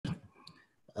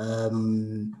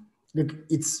Look,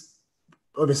 it's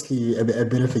obviously a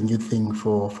bit of a new thing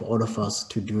for all of us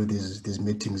to do these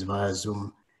meetings via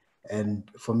Zoom. And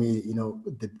for me,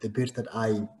 the bit that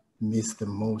I miss the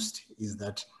most is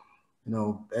that,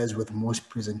 as with most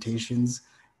presentations,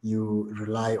 you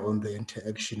rely on the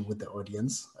interaction with the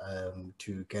audience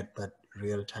to get that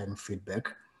real-time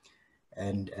feedback.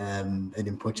 And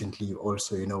importantly,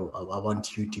 also, I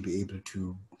want you to be able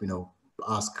to,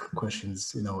 ask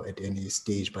questions, at any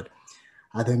stage. But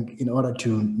I think in order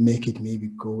to make it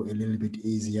maybe go a little bit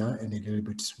easier and a little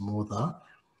bit smoother,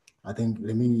 I think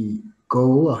let me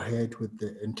go ahead with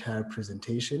the entire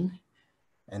presentation,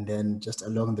 and then just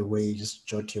along the way, just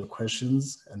jot your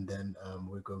questions, and then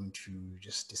we're going to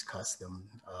just discuss them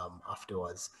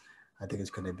afterwards. I think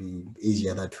it's going to be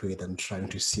easier that way than trying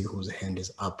to see whose hand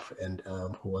is up and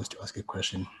who wants to ask a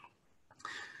question.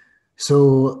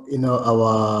 So,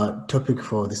 our topic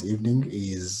for this evening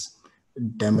is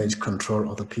damage control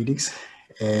orthopedics.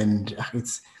 And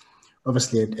it's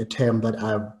obviously a term that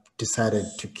I've decided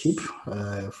to keep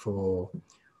for,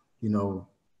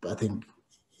 I think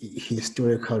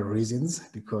historical reasons,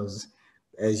 because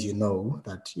as you know,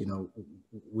 that,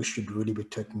 we should really be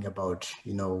talking about,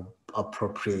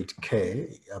 appropriate care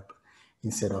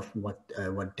instead of what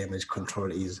damage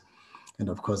control is. And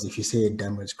of course, if you say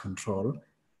damage control,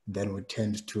 then we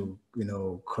tend to,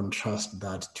 contrast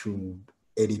that to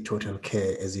early total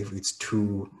care as if it's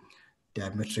two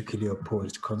diametrically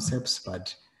opposed concepts.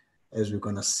 But as we're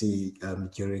going to see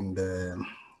during the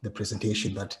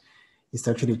presentation, that it's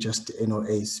actually just,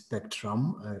 a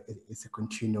spectrum. It's a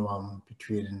continuum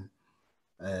between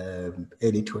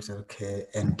early total care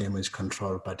and damage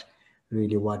control. But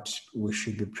really what we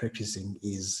should be practicing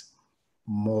is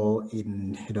more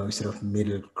in, sort of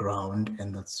middle ground,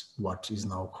 and that's what is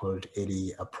now called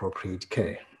early appropriate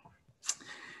care.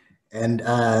 And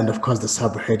of course, the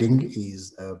subheading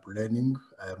is learning,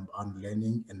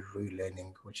 unlearning, and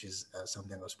relearning, which is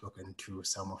something I've spoken to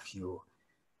some of you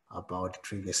about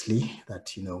previously,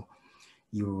 that,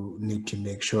 you need to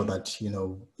make sure that,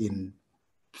 in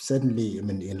certainly,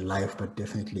 in life, but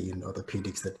definitely in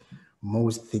orthopedics, that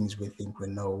most things we think we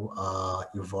know are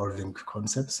evolving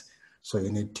concepts. So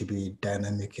you need to be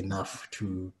dynamic enough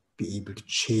to be able to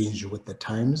change with the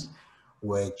times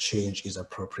where change is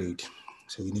appropriate.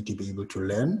 So you need to be able to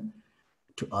learn,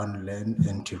 to unlearn,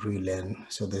 and to relearn.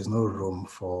 So there's no room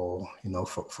for,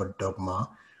 for dogma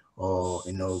or,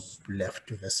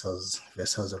 left versus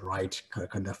right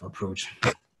kind of approach.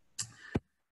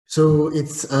 So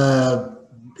it's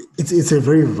a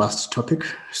very vast topic.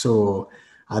 So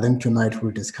I think tonight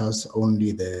we'll discuss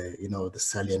only the, the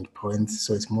salient points.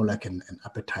 So it's more like an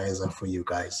appetizer for you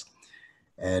guys.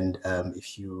 And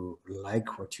if you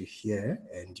like what you hear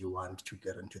and you want to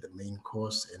get into the main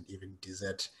course and even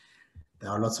dessert, there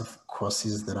are lots of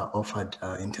courses that are offered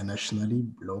internationally,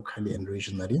 locally, and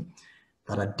regionally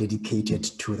that are dedicated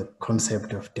to the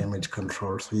concept of damage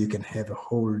control. So you can have a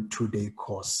whole 2-day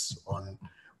course on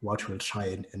what we'll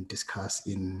try and discuss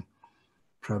in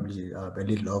probably a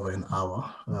little over an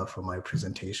hour for my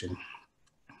presentation.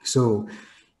 So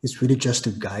it's really just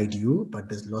to guide you, but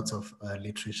there's lots of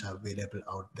literature available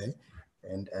out there.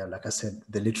 And like I said,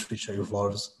 the literature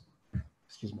evolves,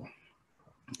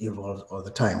 evolves all the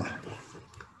time.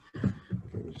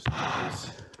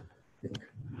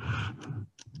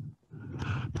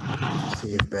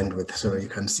 Save bandwidth, sorry, you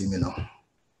can't see me now.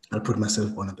 I'll put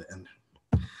myself on at the end.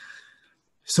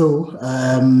 So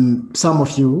some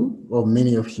of you, or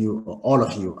many of you, or all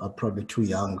of you are probably too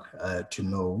young to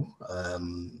know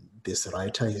this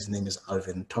writer. His name is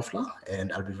Alvin Toffler,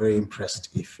 and I'll be very impressed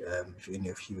if any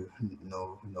of you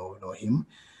know him.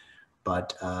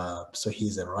 But so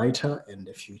he's a writer and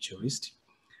a futurist.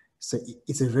 So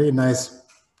it's a very nice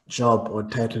job or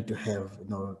title to have,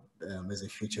 as a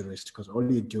futurist, because all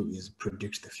you do is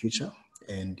predict the future.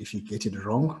 And if you get it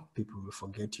wrong, people will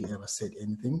forget you ever said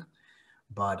anything.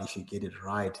 But if you get it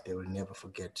right, they will never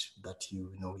forget that you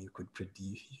could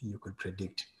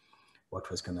predict what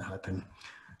was going to happen.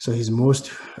 So his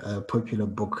most popular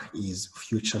book is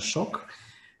Future Shock,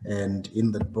 and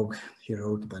in that book he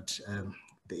wrote that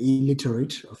the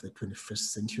illiterate of the 21st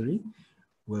century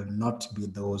will not be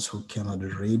those who cannot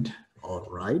read or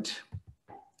write,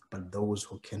 but those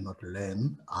who cannot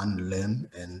learn, unlearn,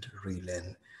 and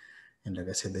relearn. And like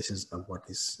I said, this is what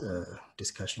this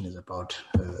discussion is about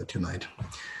tonight.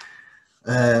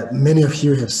 Many of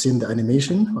you have seen the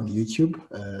animation on YouTube.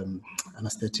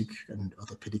 Anesthetic and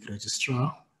orthopedic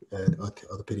registrar,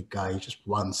 orthopedic guy just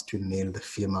wants to nail the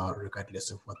femur regardless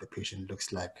of what the patient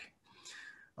looks like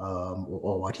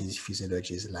or what his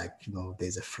physiology is like.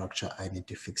 There's a fracture, I need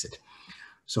to fix it.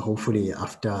 So hopefully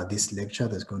after this lecture,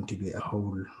 there's going to be a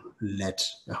whole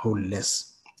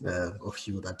less of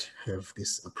you that have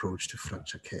this approach to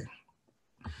fracture care.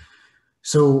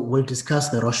 So we'll discuss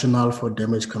the rationale for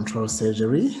damage control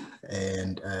surgery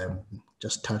and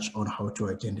just touch on how to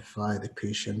identify the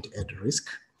patient at risk.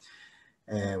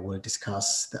 We'll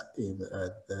discuss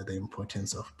the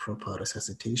importance of proper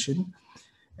resuscitation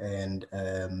and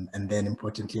then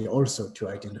importantly also to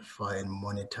identify and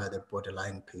monitor the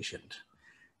borderline patient.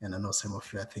 And I know some of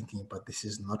you are thinking, but this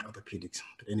is not orthopedics.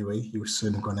 But anyway, you're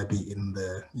soon gonna be in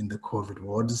the COVID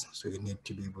wards, so you need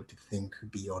to be able to think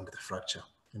beyond the fracture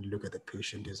and look at the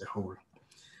patient as a whole.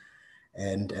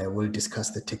 And we'll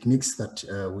discuss the techniques that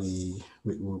we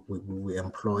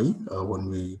employ when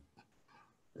we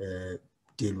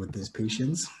deal with these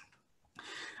patients.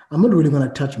 I'm not really going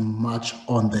to touch much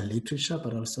on the literature,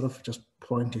 but I'll sort of just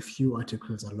point a few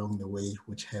articles along the way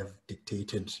which have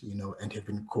dictated, and have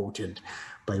been quoted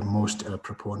by most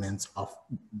proponents of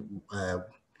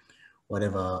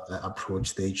whatever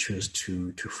approach they choose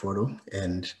to follow.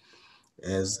 And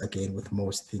as again with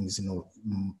most things,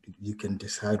 you can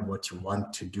decide what you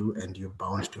want to do, and you're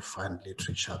bound to find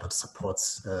literature that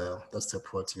supports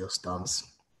your stance.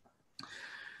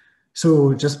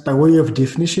 So just by way of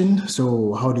definition,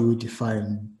 so how do we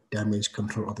define damage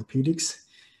control orthopedics?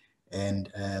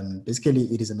 And basically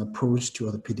it is an approach to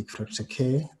orthopedic fracture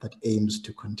care that aims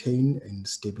to contain and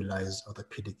stabilize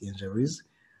orthopedic injuries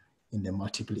in the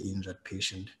multiply injured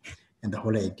patient. And the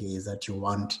whole idea is that you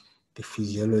want the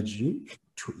physiology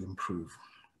to improve.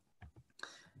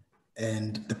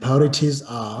 And the priorities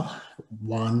are: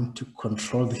 1, to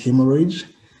control the hemorrhage.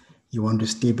 You want to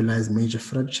stabilize major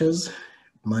fractures,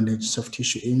 manage soft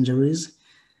tissue injuries,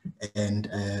 and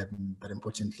but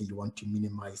importantly, you want to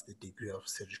minimize the degree of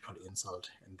surgical insult,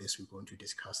 and this we're going to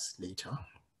discuss later.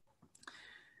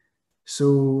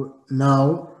 So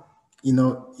now,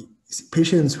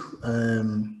 patients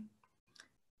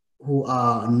who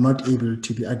are not able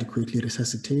to be adequately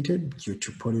resuscitated due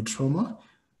to polytrauma,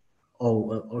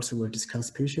 or also we'll discuss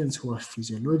patients who are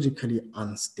physiologically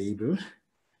unstable.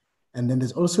 And then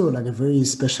there's also like a very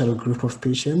special group of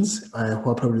patients who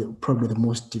are probably the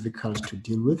most difficult to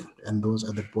deal with. And those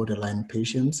are the borderline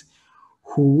patients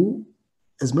who,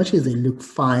 as much as they look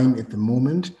fine at the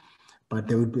moment, but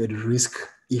they would be at risk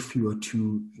if you were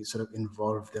to sort of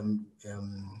involve them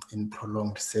in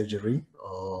prolonged surgery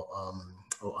or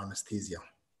anesthesia.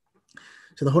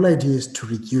 So the whole idea is to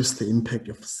reduce the impact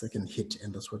of the second hit.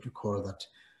 And that's what we call that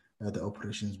the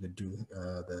operations would do,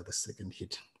 the second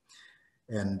hit.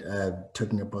 And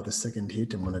talking about the second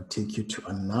hit, I'm going to take you to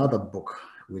another book,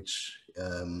 which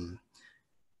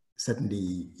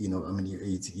certainly,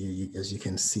 as you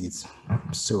can see, it's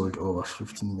sold over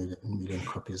 15 million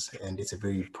copies, and it's a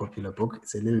very popular book.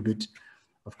 It's a little bit,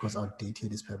 of course,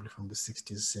 outdated. It's probably from the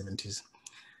 60s, 70s,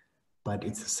 but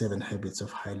it's the 7 Habits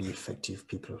of Highly Effective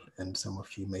People, and some of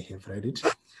you may have read it.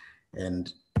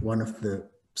 And one of the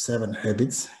 7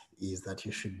 habits is that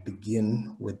you should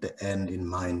begin with the end in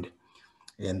mind.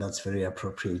 And that's very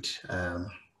appropriate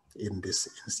in this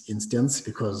instance,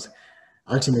 because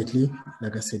ultimately,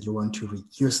 like I said, you want to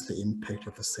reduce the impact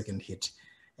of the second hit,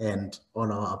 and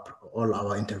all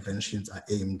our interventions are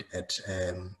aimed at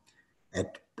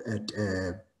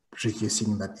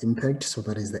reducing that impact. So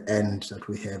that is the end that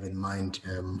we have in mind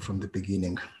from the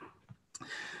beginning.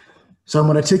 So I'm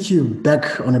going to take you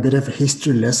back on a bit of a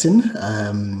history lesson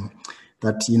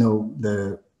that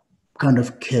the kind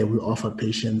of care we offer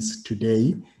patients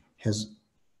today has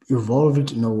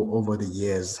evolved, over the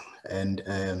years, and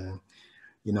and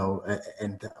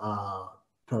there are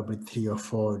probably 3 or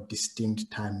 4 distinct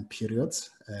time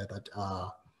periods that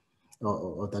are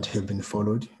or that have been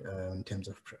followed in terms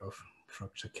of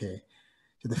fracture care.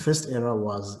 So the first era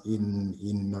was in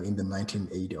the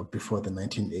 1980s, or before the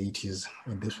 1980s,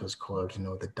 and this was called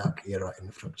the dark era in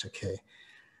fracture care,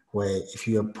 where if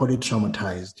you are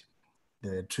polytraumatized,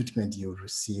 the treatment you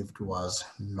received was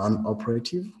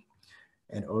non-operative,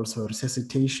 and also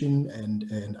resuscitation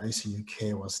and ICU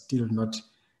care was still not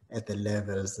at the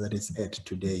levels that it's at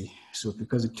today. So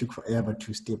because it took forever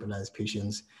to stabilize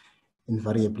patients,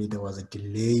 invariably there was a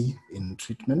delay in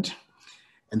treatment,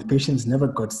 and the patients never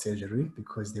got surgery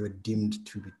because they were deemed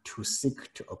to be too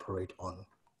sick to operate on.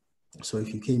 So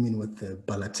if you came in with the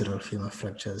bilateral femur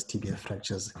fractures, tibia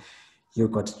fractures, you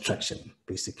got traction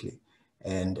basically.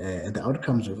 And the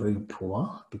outcomes were very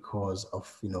poor because of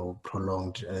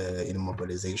prolonged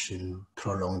immobilization,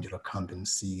 prolonged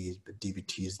recumbency,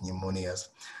 DVTs, pneumonias.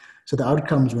 So the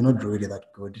outcomes were not really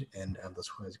that good, and that's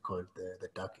why it's called the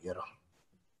dark era.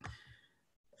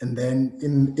 And then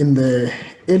in the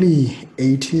early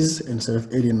 80s and sort of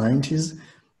early 90s,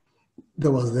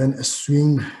 there was then a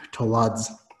swing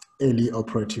towards early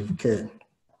operative care.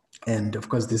 And of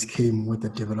course, this came with the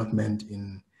development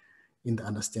in the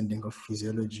understanding of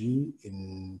physiology,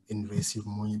 in invasive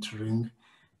monitoring,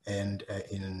 and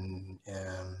in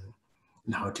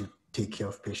how to take care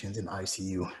of patients in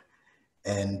ICU.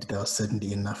 And there was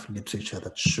certainly enough literature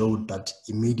that showed that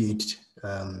immediate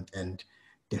and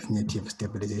definitive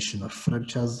stabilization of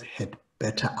fractures had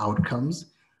better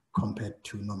outcomes compared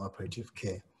to non-operative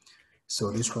care. So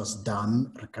this was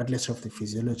done regardless of the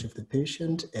physiology of the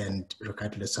patient and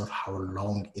regardless of how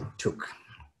long it took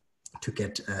to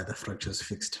get the fractures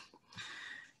fixed.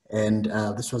 And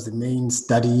this was the main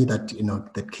study that,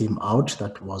 that came out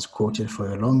that was quoted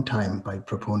for a long time by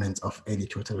proponents of early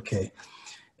total care.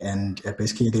 And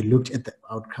basically they looked at the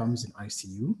outcomes in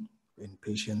ICU in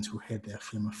patients who had their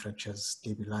femur fractures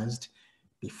stabilized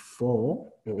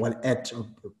before,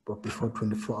 or before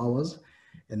 24 hours,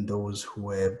 and those who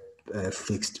were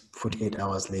fixed 48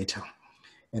 hours later.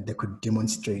 And they could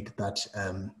demonstrate that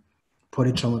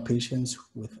polytrauma patients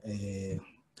with a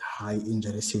high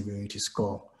injury severity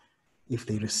score, if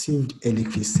they received early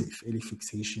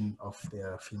fixation of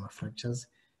their femur fractures,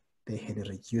 they had a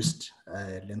reduced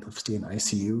length of stay in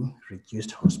ICU,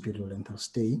 reduced hospital length of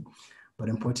stay, but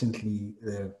importantly,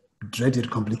 the dreaded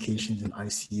complications in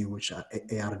ICU, which are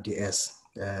ARDS,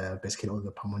 basically all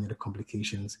the pulmonary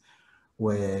complications,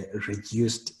 were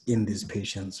reduced in these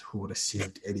patients who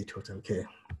received early total care.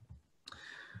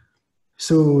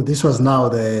 So this was now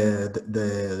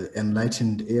the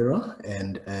enlightened era,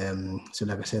 and so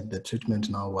like I said, the treatment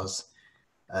now was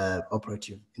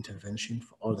operative intervention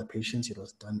for all the patients. It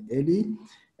was done early,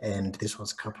 and this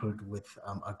was coupled with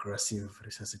aggressive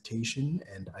resuscitation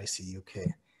and ICU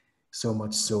care. So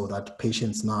much so that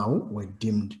patients now were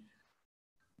deemed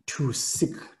too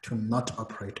sick to not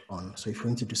operate on. So if you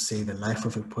wanted to save the life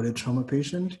of a polytrauma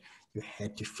patient, you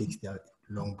had to fix their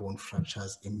long bone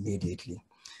fractures immediately.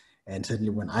 And certainly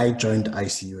when I joined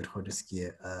ICU at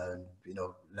Fortescue,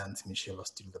 Lance Michel was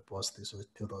still the boss. This was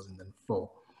 2004.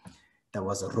 There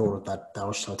was a rule that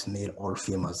thou shalt nail all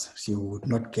femurs. So you would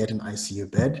not get an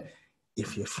ICU bed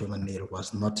if your femur nail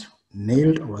was not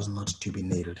nailed or was not to be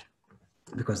nailed.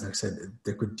 Because like I said,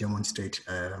 they could demonstrate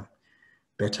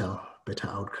better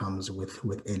outcomes with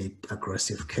early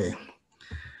aggressive care.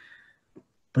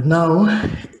 But now,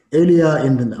 early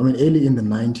in the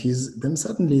 90s, then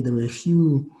suddenly there were a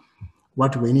few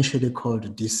what were initially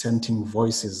called dissenting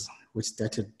voices, which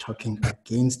started talking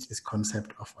against this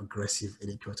concept of aggressive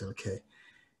early total care.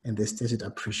 And they started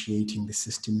appreciating the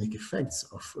systemic effects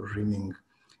of rimming,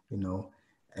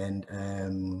 and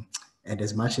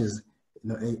as much as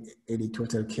early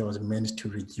total care was meant to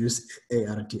reduce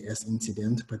ARDS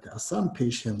incidents, but there are some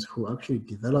patients who actually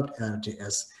developed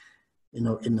ARDS,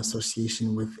 in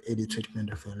association with early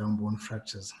treatment of their long bone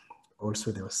fractures.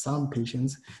 Also, there were some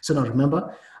patients. So now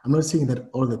remember, I'm not saying that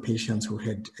all the patients who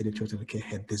had early total care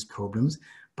had these problems,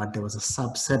 but there was a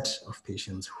subset of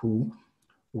patients who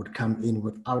would come in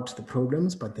without the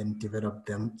problems, but then develop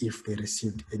them if they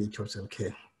received early total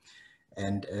care.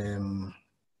 And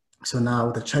so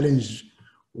now the challenge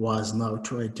was now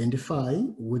to identify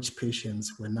which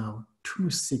patients were now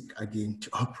too sick again to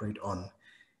operate on.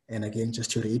 And again,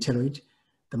 just to reiterate,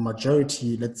 the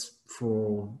majority,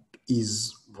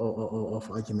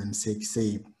 of argument's sake,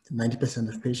 say 90%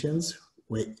 of patients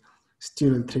were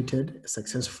still treated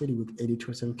successfully with early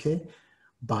total care,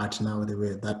 but now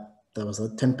there was a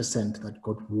 10% that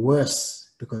got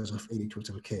worse because of early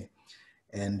total care.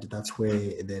 And that's where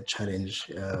the challenge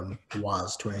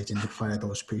was to identify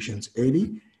those patients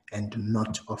early and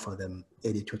not offer them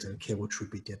early total care, which would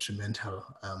be detrimental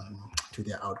to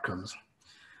their outcomes.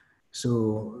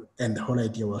 So, and the whole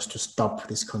idea was to stop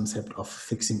this concept of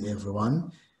fixing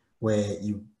everyone, where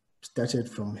you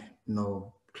started from,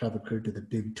 clavicle to the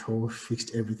big toe,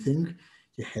 fixed everything.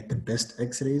 You had the best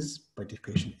x-rays, but the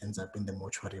patient ends up in the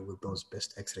mortuary with those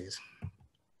best x-rays.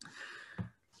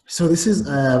 So this is,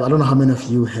 I don't know how many of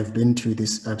you have been to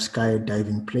this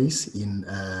skydiving place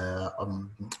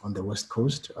on the west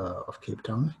coast of Cape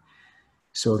Town.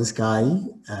 So this guy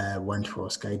went for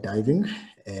skydiving,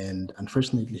 and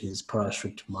unfortunately his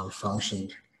parachute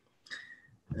malfunctioned.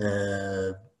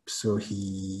 So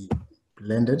he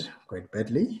landed quite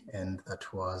badly, and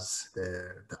that was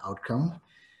the outcome.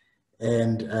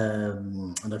 And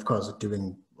of course, at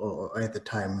the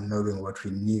time, knowing what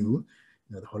we knew,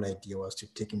 the whole idea was to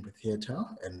take him to theater.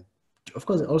 And of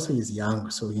course, also he's young,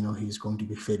 so he's going to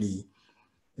be fairly,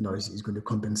 he's going to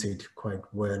compensate quite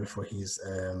well for his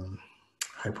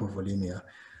hypovolemia.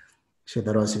 So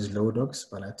that was his low dogs,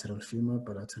 bilateral femur,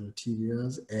 bilateral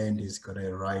tibias, and he's got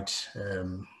a right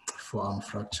forearm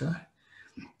fracture.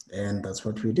 And that's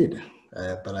what we did.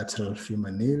 Bilateral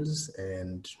femur nails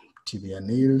and tibia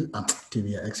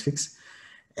X-fix.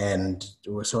 And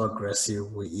we were so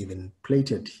aggressive, we even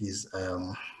plated his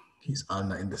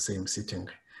ulna in the same sitting.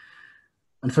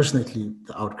 Unfortunately,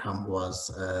 the outcome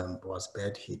was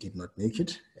bad. He did not make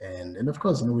it, and of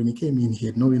course, when he came in, he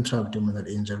had no intra-abdominal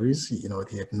injuries. He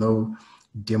had no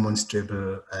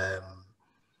demonstrable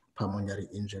pulmonary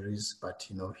injuries, but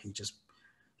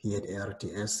he had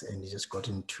ARDS, and he just got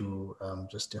into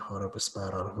just a horrible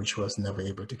spiral, which was never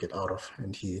able to get out of,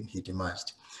 and he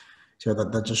demised. So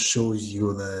that just shows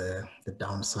you the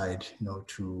downside,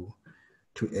 to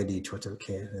early total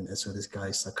care, and so this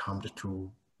guy succumbed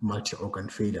to multi-organ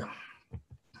failure.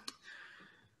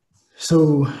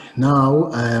 So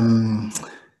now,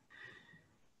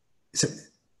 so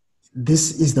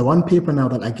this is the one paper now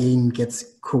that again gets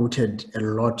quoted a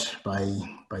lot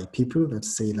by people that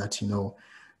say that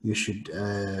you should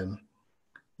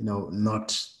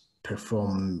not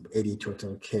perform early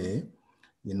total care,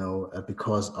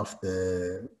 because of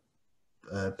the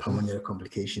pulmonary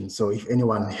complications. So if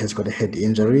anyone has got a head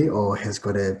injury or has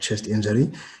got a chest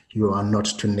injury, you are not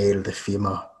to nail the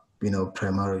femur,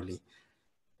 primarily.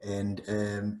 And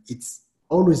it's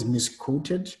always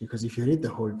misquoted, because if you read the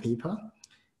whole paper,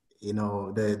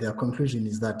 their conclusion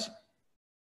is that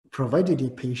provided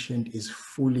your patient is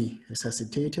fully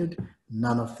resuscitated,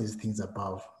 none of these things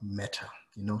above matter,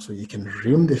 so you can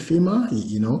rim the femur,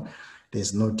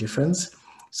 there's no difference.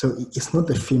 So it's not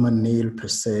the femur nail per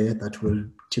se that will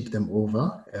tip them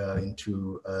over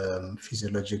into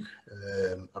physiologic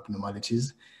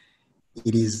abnormalities.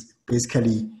 It is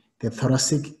basically the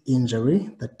thoracic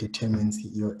injury that determines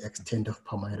your extent of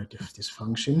pulmonary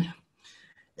dysfunction.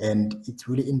 And it's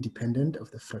really independent of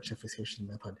the fracture fixation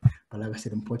method. But like I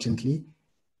said, importantly,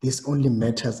 this only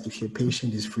matters if your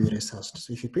patient is fully resuscitated.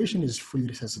 So if your patient is fully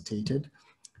resuscitated,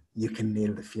 you can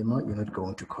nail the femur. You're not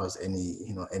going to cause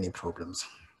any problems.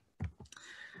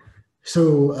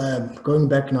 So going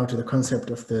back now to the concept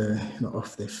of the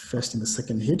first and the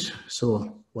second hit.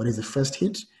 So what is the first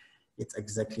hit? It's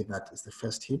exactly that. It's the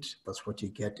first hit. That's what you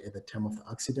get at the time of the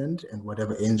accident, and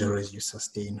whatever injuries you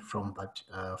sustain from that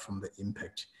from the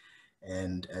impact,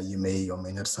 and you may or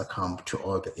may not succumb to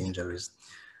all the injuries.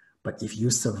 But if you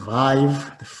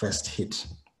survive the first hit,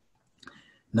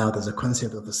 now there's a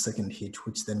concept of the second hit,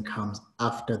 which then comes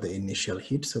after the initial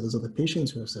hit. So those are the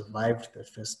patients who have survived the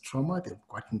first trauma. They've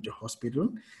gotten to hospital,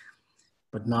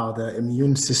 but now the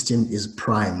immune system is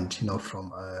primed,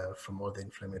 from all the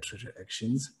inflammatory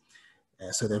reactions.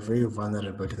 So they're very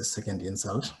vulnerable to the second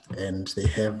insult, and they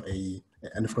have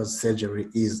and of course surgery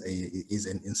is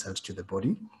an insult to the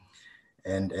body,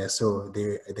 and so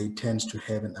they tend to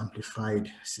have an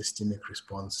amplified systemic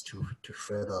response to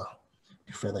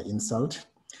further insult,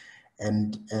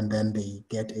 and then they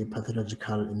get a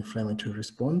pathological inflammatory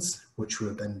response, which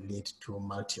will then lead to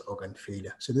multi-organ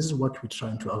failure. So this is what we're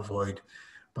trying to avoid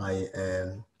by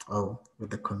with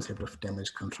the concept of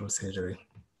damage control surgery.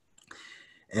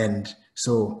 And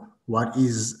so what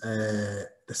is the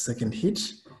second hit?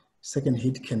 Second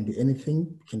hit can be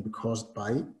anything, can be caused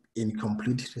by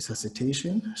incomplete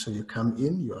resuscitation. So you come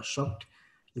in, you are shocked,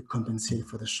 you compensate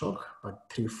for the shock, but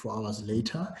 3-4 hours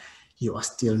later, you are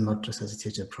still not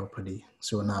resuscitated properly.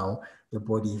 So now your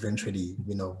body eventually,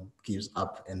 gives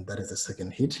up, and that is the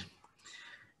second hit.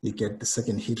 You get the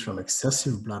second hit from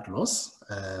excessive blood loss,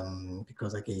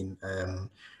 because again,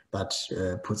 that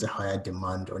puts a higher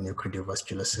demand on your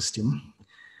cardiovascular system.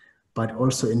 But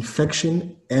also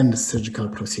infection and surgical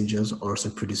procedures also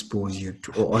predispose you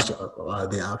to, or also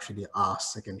they actually are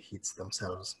second hits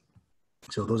themselves.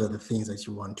 So those are the things that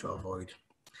you want to avoid.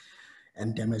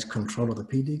 And damage control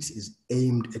orthopedics is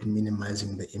aimed at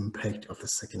minimizing the impact of the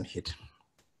second hit.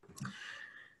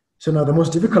 So now the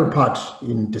most difficult part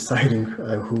in deciding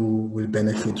who will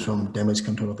benefit from damage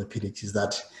control orthopedics is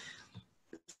that,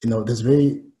 there's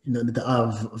there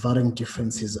are varying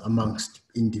differences amongst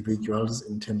individuals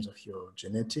in terms of your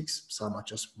genetics. Some are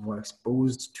just more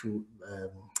exposed to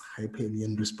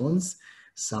hyperimmune response.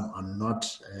 Some are not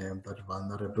that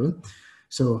vulnerable.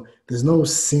 So there's no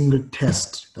single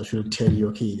test that will tell you,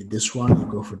 okay, this one you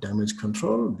go for damage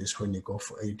control, this one you go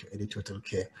for early total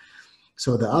care.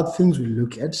 So the other things we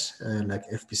look at, like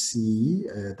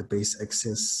FBC, the base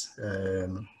excess,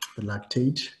 the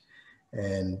lactate,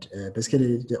 and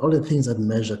basically all the things that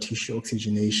measure tissue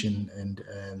oxygenation and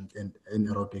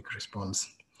aerobic response.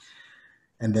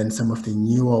 And then some of the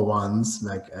newer ones,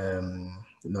 like the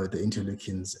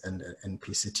interleukins and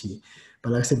PCT.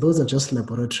 But like I said, those are just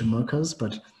laboratory markers,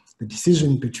 but the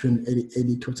decision between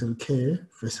early total care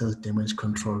versus damage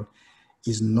control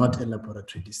is not a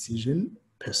laboratory decision.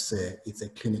 per se. It's a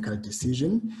clinical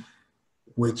decision,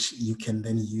 which you can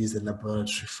then use the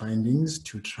laboratory findings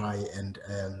to try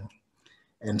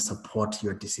and support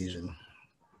your decision.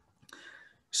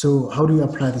 So how do you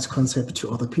apply this concept to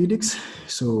orthopedics?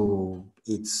 So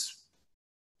it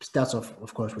starts off,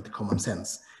 of course, with common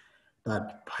sense,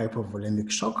 that hypovolemic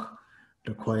shock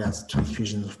requires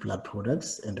transfusion of blood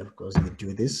products. And of course, we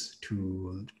do this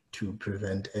to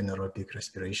prevent anaerobic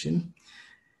respiration.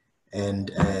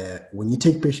 And when you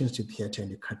take patients to theater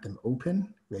and you cut them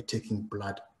open, we're taking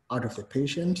blood out of the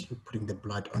patient, you're putting the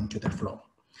blood onto the floor.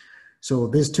 So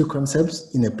these two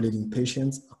concepts in a bleeding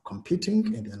patient are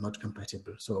competing and they're not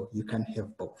compatible. So you can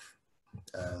have both.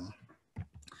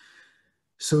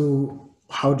 So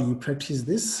how do you practice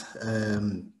this?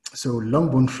 So long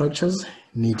bone fractures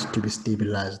need to be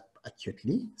stabilized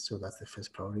acutely. So that's the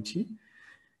first priority.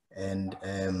 And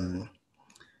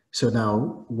so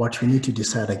now what we need to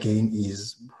decide again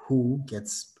is who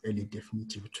gets early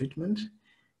definitive treatment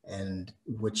and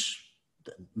which,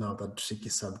 now that tricky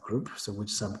subgroup, so which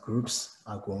subgroups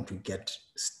are going to get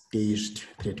staged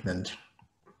treatment.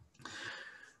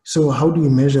 So how do we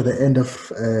measure the end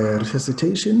of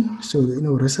resuscitation? So,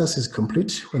 resus is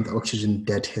complete when the oxygen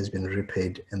debt has been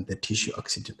repaired and the tissue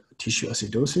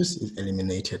acidosis is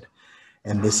eliminated.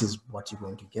 And this is what you're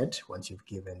going to get once you've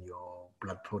given your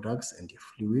blood products and your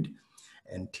fluid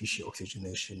and tissue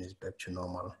oxygenation is back to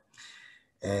normal.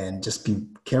 And just be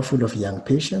careful of young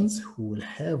patients who will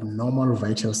have normal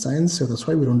vital signs. So that's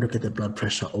why we don't look at the blood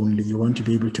pressure only. You want to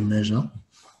be able to measure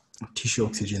tissue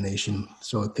oxygenation.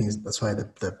 So that's why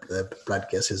the blood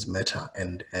gases matter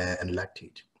and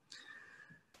lactate,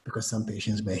 because some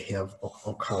patients may have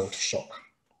occult shock.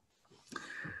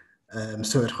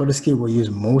 So at Holisky, we use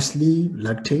mostly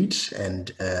lactate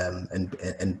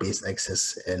and base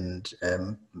excess, and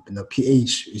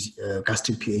pH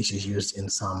gastric pH is used in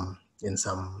some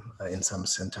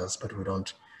centers, but we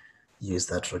don't use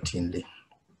that routinely.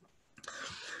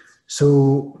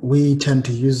 So we tend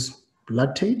to use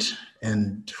lactate,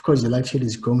 and of course the lactate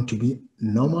is going to be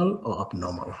normal or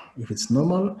abnormal. If it's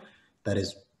normal, that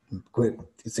is good.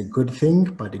 It's a good thing,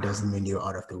 but it doesn't mean you're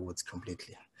out of the woods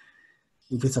completely.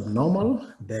 If it's abnormal,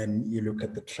 then you look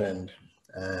at the trend.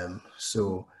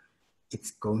 So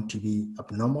it's going to be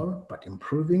abnormal, but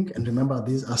improving. And remember,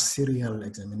 these are serial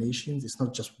examinations. It's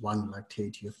not just one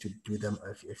lactate. You have to do them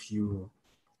a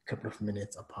couple of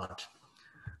minutes apart.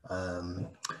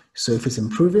 So if it's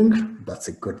improving, that's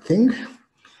a good thing.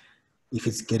 If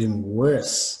it's getting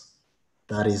worse,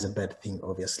 that is a bad thing,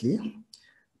 obviously.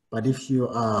 But if you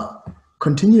are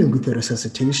continuing with the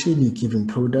resuscitation, you're giving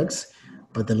products,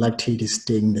 but the lactate is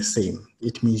staying the same,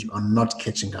 it means you are not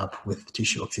catching up with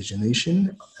tissue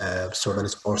oxygenation. So that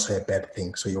is also a bad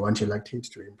thing. So you want your lactate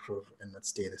to improve and not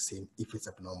stay the same if it's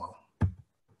abnormal.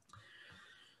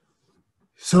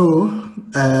 So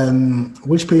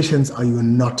which patients are you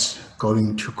not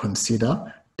going to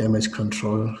consider damage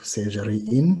control surgery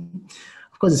in?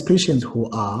 Of course, it's patients who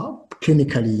are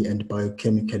clinically and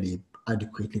biochemically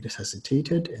adequately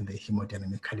resuscitated and they're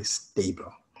hemodynamically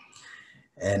stable.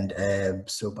 And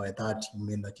so by that, you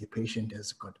mean that your patient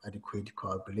has got adequate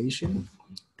coagulation,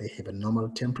 they have a normal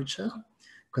temperature,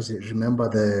 because remember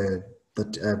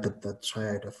the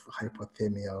triad of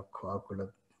hypothermia,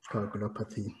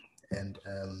 coagulopathy, and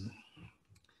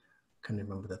can't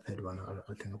remember the third one.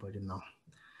 I'll think about it now.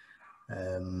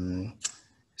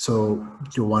 So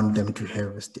you want them to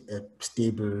have a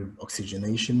stable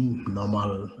oxygenation,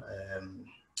 normal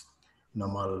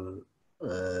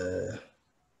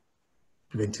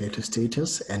ventilator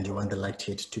status, and you want the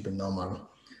lactate to be normal.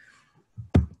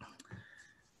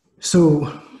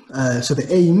 So the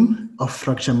aim of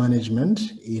fracture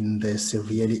management in the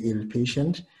severely ill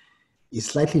patient is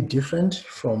slightly different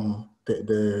from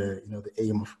the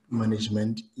aim of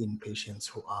management in patients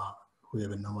who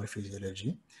have a normal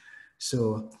physiology.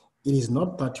 So it is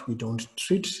not that we don't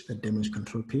treat the damage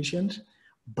control patient,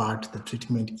 but the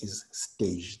treatment is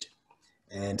staged.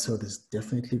 And so there's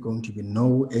definitely going to be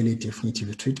no early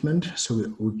definitive treatment.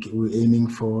 So we're aiming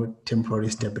for temporary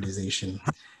stabilization.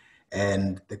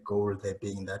 And the goal there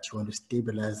being that you want to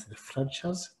stabilize the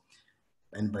fractures.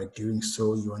 And by doing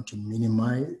so, you want to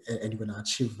minimize, and you're going to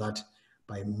achieve that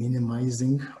by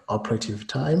minimizing operative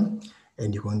time,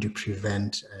 and you're going to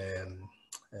prevent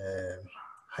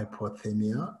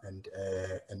hypothermia and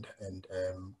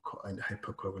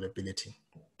hypercoagulability.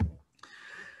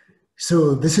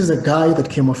 So this is a guy that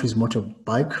came off his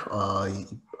motorbike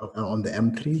on the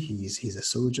M3. He's a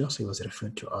soldier, so he was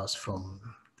referred to us from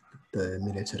the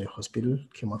military hospital,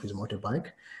 came off his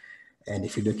motorbike. And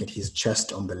if you look at his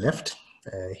chest on the left,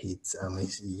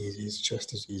 His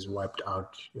chest is wiped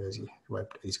out.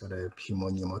 He's got a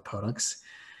pneumothorax,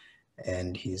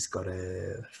 and he's got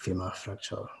a femur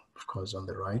fracture, of course, on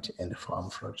the right, and a forearm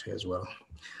fracture as well.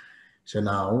 So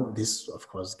now this, of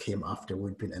course, came after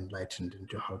we'd been enlightened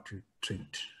into how to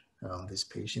treat these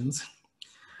patients.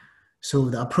 So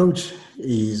the approach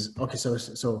is, okay,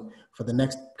 so for the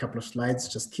next couple of slides,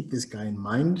 just keep this guy in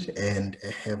mind and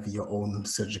have your own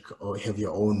surgical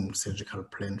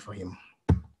plan for him.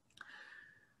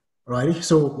 Alrighty,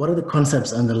 so what are the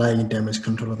concepts underlying damage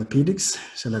control orthopedics?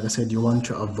 So like I said, you want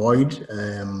to avoid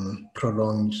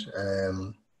prolonged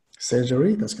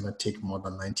surgery that's gonna take more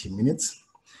than 90 minutes.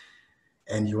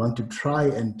 And you want to try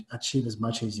and achieve as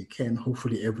much as you can,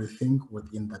 hopefully everything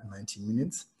within that 90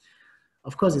 minutes.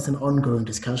 Of course, it's an ongoing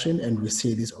discussion, and we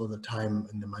say this all the time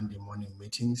in the Monday morning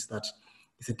meetings, that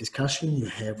it's a discussion you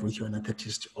have with your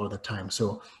anesthetist all the time.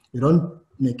 So you don't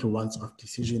make a once-off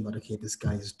decision that, okay, this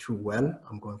guy is too well,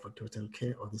 I'm going for total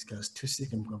care, or this guy is too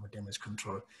sick, I'm going for damage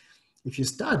control. If you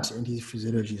start and his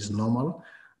physiology is normal,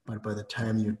 but by the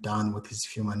time you're done with his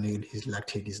femur nail, his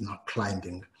lactate is not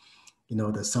climbing, you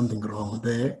know, there's something wrong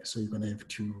there. So you're going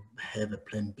to have a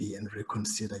plan B and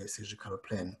reconsider your surgical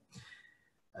plan.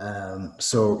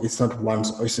 So it's not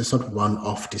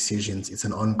one-off decisions, it's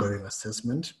an ongoing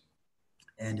assessment.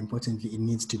 And importantly, it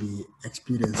needs to be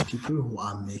experienced people who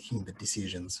are making the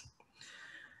decisions.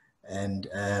 And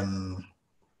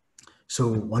so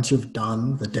once you've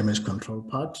done the damage control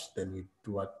part, then we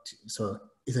do what, so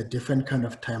it's a different kind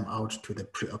of timeout to the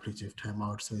preoperative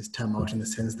timeout. So it's timeout in the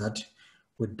sense that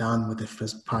we're done with the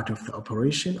first part of the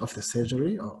operation, of the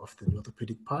surgery, or of the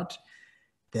orthopedic part.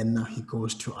 Then now he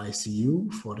goes to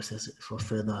ICU for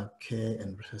further care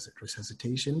and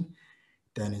resuscitation.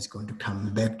 Then he's going to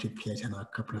come back to theater a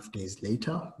couple of days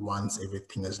later once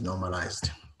everything is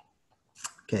normalized.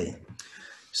 Okay,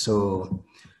 so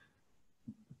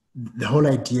the whole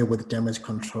idea with damage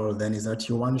control then is that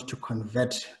you want to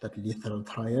convert that lethal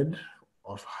triad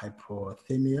of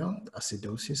hypothermia,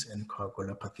 acidosis, and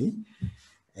coagulopathy.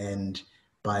 And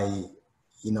by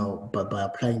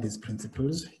applying these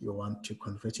principles, you want to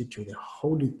convert it to the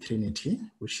holy trinity,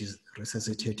 which is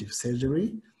resuscitative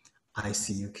surgery,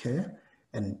 ICU care,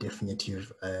 and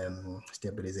definitive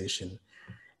stabilization.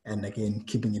 And again,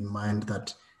 keeping in mind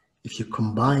that if you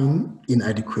combine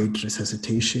inadequate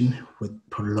resuscitation with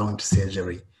prolonged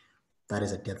surgery, that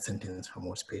is a death sentence for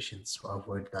most patients. So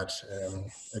avoid that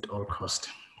at all cost.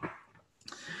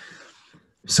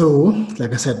 So,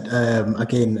 like I said,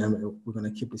 again, we're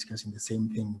going to keep discussing the same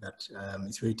thing, that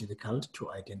it's very difficult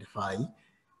to identify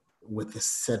with a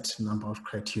set number of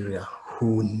criteria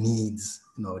who needs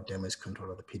damage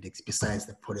control orthopedics besides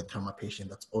the polytrauma patient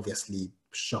that's obviously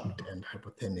shocked and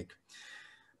hypothermic.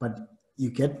 But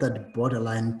you get that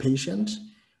borderline patient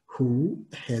who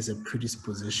has a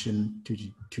predisposition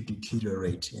to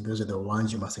deteriorate, and those are the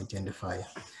ones you must identify.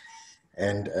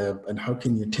 And how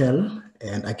can you tell?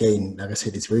 And again, like I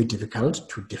said, it's very difficult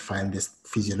to define this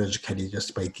physiologically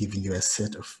just by giving you a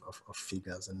set of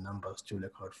figures and numbers to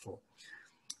look out for.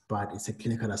 But it's a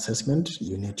clinical assessment.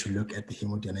 You need to look at the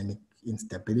hemodynamic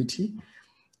instability.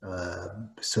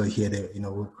 So here,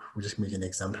 we'll just make an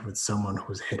example with someone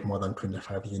who's had more than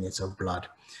 25 units of blood.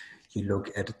 You look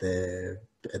at the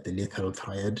lethal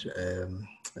triad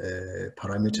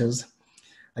parameters.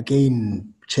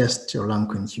 Again, chest or lung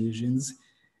contusions.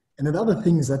 And the other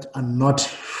things that are not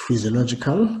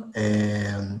physiological,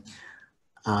 the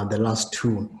last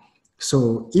two.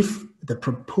 So if the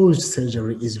proposed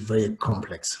surgery is very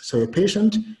complex, so a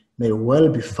patient may well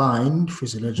be fine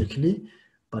physiologically,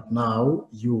 but now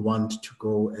you want to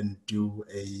go and do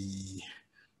a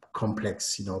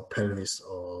complex, pelvis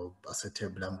or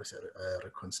acetabulum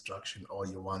reconstruction, or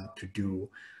you want to do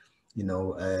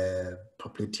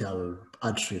popliteal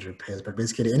artery repairs, but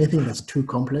basically anything that's too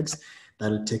complex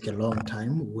that'll take a long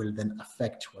time will then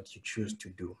affect what you choose to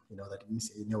do. That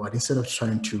means, instead of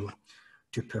trying to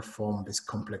perform this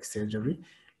complex surgery,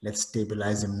 let's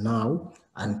stabilize him now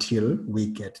until we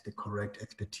get the correct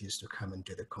expertise to come and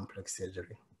do the complex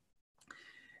surgery.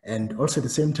 And also at the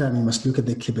same time, you must look at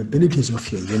the capabilities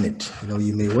of your unit.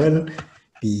 You may well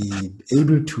be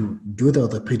able to do the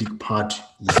orthopedic part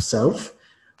yourself,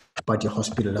 but your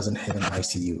hospital doesn't have an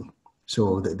ICU.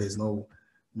 So there's no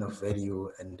value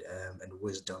and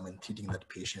wisdom in treating that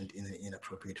patient in an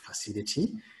inappropriate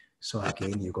facility. So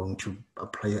again, you're going to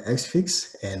apply your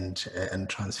X-fix and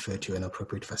transfer to an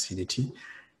appropriate facility.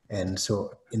 And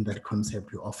so in that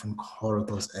concept, we often call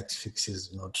those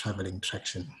X-fixes, traveling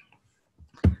traction.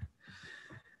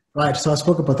 Right, so I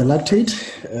spoke about the lactate.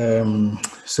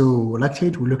 So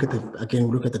lactate, we look at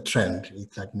the trend.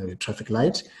 It's like a traffic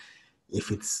light. If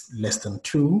it's less than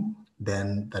 2,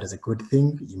 then that is a good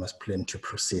thing. You must plan to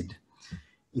proceed.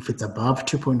 If it's above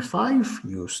 2.5,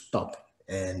 you stop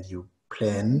and you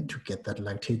plan to get that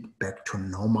lactate back to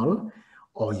normal,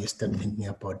 or you start thinking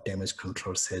about damage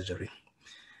control surgery.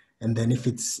 And then if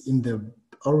it's in the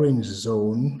orange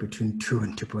zone between 2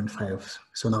 and 2.5,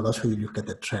 so now that's where you look at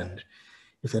the trend.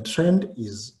 If the trend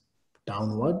is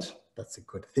downward, that's a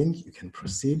good thing, you can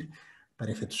proceed. But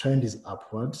if the trend is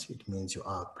upwards, it means you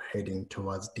are heading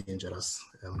towards dangerous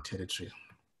territory.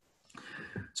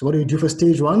 So what do you do for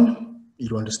stage 1?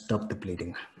 You want to stop the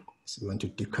bleeding. So you want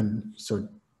to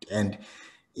and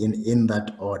in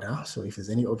that order. So if there's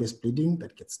any obvious bleeding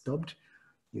that gets stopped,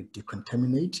 you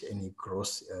decontaminate any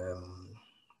gross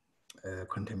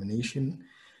contamination.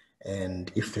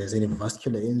 And if there's any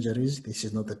vascular injuries, this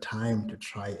is not the time to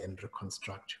try and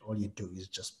reconstruct. All you do is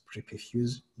just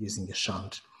reperfuse using a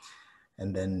shunt.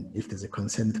 And then if there's a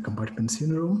concerned compartment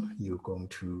syndrome, you're going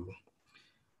to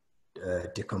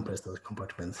decompress those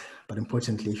compartments. But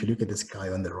importantly, if you look at this guy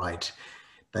on the right,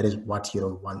 that is what you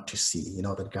don't want to see. You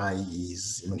know, that guy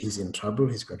is, he's in trouble,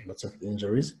 he's got lots of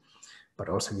injuries, but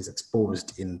also he's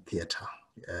exposed in theater,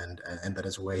 and that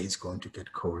is where he's going to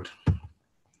get cold.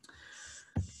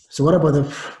 So what about the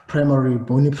primary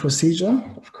bony procedure?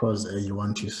 Of course, you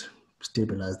want to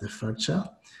stabilize the fracture.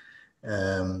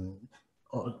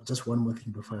 Just one more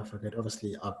thing before I forget.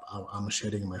 Obviously, I'm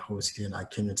sharing my whole screen. I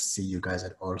cannot see you guys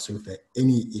at all. So if there are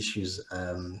any issues,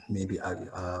 maybe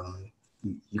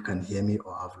you can hear me,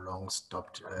 or I've long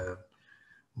stopped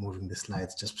moving the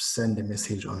slides. Just send a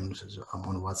message on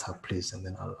WhatsApp, please, and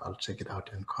then I'll check it out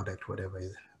and correct whatever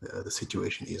the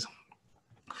situation is.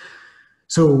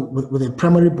 So with a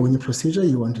primary bony procedure,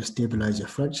 you want to stabilize your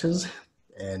fractures.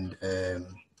 And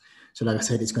so like I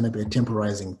said, it's going to be a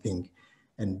temporizing thing,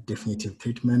 and definitive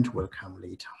treatment will come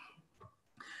later.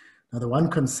 Now, the one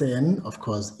concern, of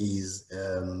course, is,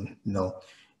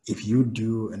 if you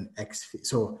do an X-fix,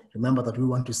 so remember that we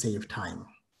want to save time.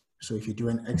 So if you do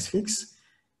an X-fix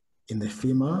in the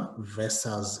femur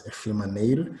versus a femur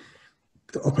nail,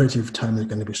 the operative time is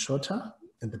going to be shorter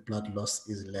and the blood loss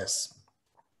is less.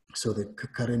 So the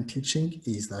current teaching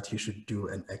is that you should do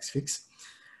an X-fix.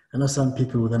 I know some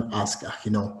people will then ask,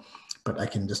 but I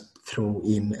can just throw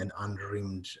in an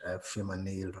unrimmed femur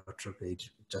nail retrograde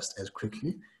just as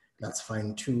quickly. That's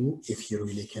fine too, if you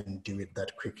really can do it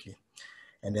that quickly.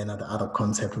 And then the other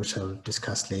concept, which I'll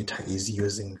discuss later, is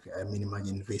using minimally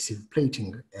invasive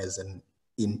plating as an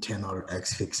internal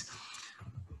X-fix.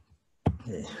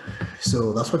 Okay.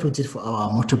 So that's what we did for our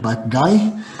motorbike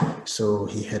guy. So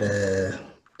he had a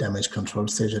damage control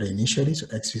surgery initially, so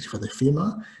X-fix for the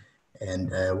femur,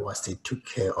 and whilst they took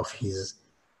care of his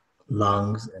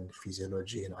lungs and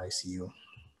physiology in ICU.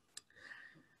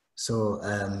 So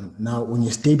now when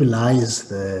you stabilize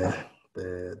the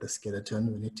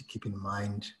skeleton, we need to keep in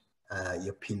mind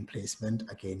your pin placement.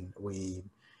 Again, we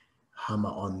hammer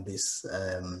on this,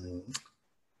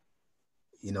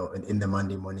 in the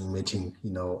Monday morning meeting,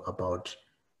 about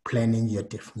planning your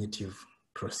definitive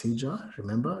procedure.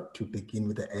 Remember to begin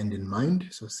with the end in mind.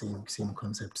 So same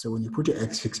concept. So when you put your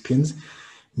X-fix pins,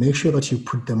 make sure that you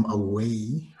put them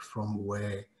away from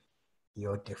where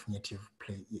your definitive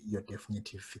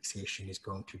fixation is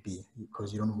going to be,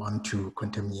 because you don't want to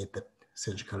contaminate the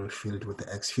surgical field with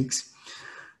the X-fix.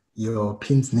 Your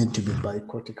pins need to be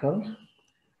bicortical.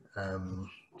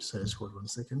 So just hold 1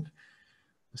 second.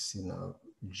 Let's see now.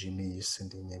 Jimmy is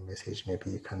sending me a message.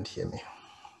 Maybe you can't hear me.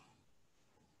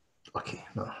 Okay,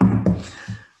 no.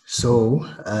 So,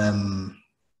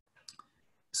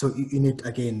 so you need,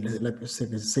 again, like I said,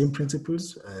 the same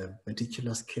principles,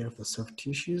 meticulous care of the soft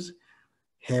tissues,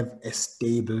 have a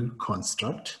stable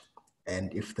construct.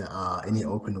 And if there are any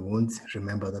open wounds,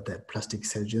 remember that the plastic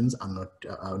surgeons are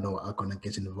going to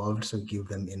get involved. So give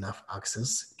them enough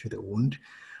access to the wound.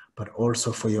 But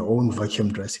also for your own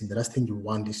vacuum dressing, the last thing you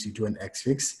want is to do an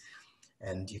X-fix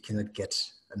and you cannot get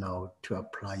now to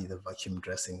apply the vacuum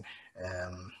dressing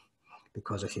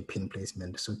because of your pin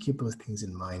placement. So keep those things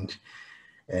in mind.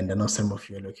 And I know some of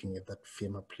you are looking at that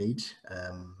femur plate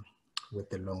with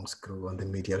the long screw on the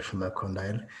medial femur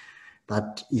condyle.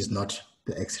 That is not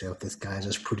the X-ray of this guy. I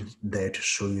just put it there to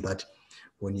show you that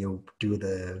when you do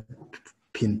the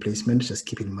pin placement, just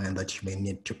keep in mind that you may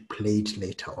need to plate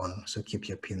later on. So keep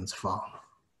your pins far.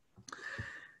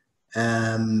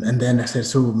 And then I said,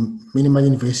 so minimally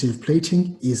invasive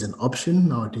plating is an option.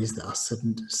 Nowadays, there are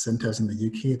certain centers in the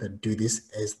UK that do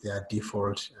this as their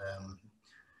default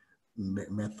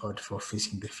method for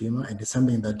fixing the femur. And it's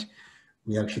something that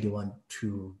we actually want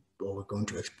to, or we're going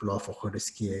to explore for Horus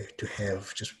care, to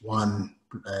have just one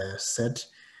set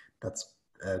that's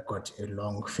got a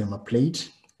long femur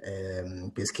plate,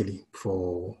 basically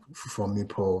for me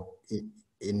for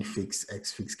infix,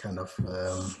 X-fix kind of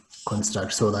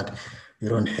construct, so that you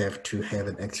don't have to have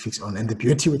an X-fix on. And the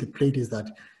beauty with the plate is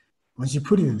that once you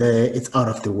put it there, it's out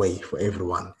of the way for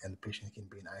everyone, and the patient can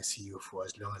be in ICU for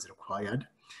as long as required.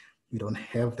 You don't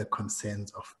have the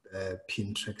concerns of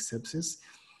pin track sepsis.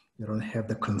 You don't have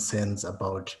the concerns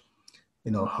about,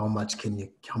 you know, how much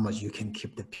you can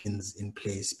keep the pins in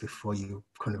place before you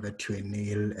convert to a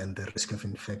nail, and the risk of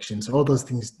infections. All those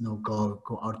things, you know,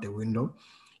 go out the window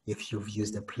if you've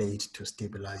used a plate to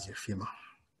stabilize your femur.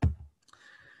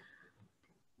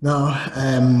 Now,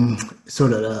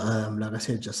 like I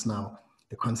said just now,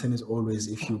 the concern is always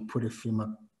if you put a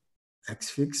femur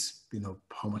X-fix, you know,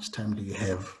 how much time do you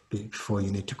have before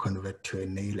you need to convert to a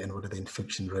nail, and what are the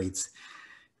infection rates?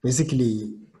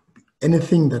 Basically,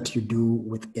 anything that you do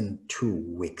within 2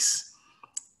 weeks,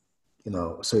 you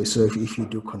know, so if you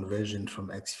do conversion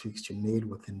from X-fix to nail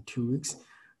within 2 weeks,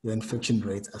 your infection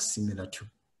rates are similar to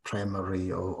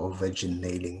primary or virgin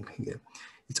nailing. Yeah.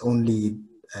 It's only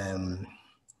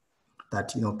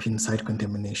that, you know, pin site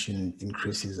contamination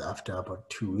increases after about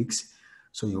 2 weeks.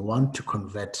 So you want to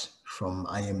convert from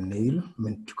IM nail,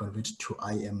 to convert to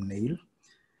IM nail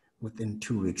within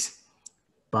 2 weeks.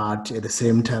 But at the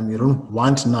same time, you don't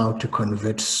want now to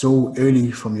convert so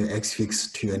early from your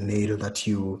X-fix to your nail that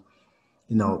you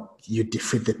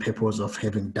defeat the purpose of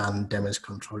having done damage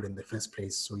control in the first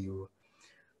place. So you,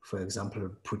 for example,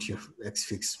 put your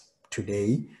X-fix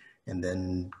today, and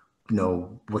then, you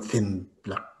know, within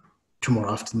like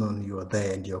tomorrow afternoon, you are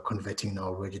there and you're converting now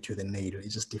already to the nail. It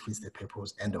just defeats the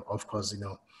purpose. And of course, you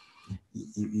know,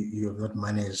 you have not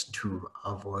managed to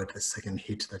avoid the second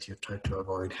hit that you tried to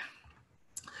avoid.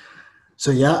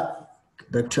 So yeah,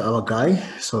 back to our guy.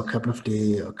 So a couple of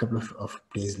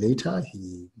days later,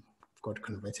 he got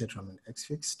converted from an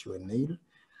X-fix to a nail,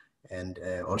 and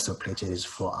also plated his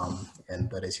forearm, and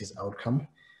that is his outcome.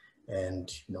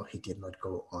 And, you know, he did not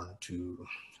go on to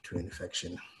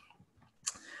infection.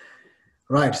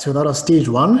 Right, so that was stage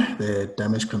 1, the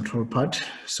damage control part.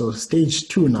 So stage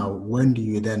 2 now, when do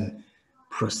you then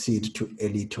proceed to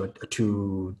early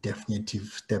to definitive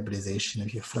stabilization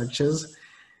of your fractures?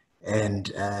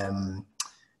 And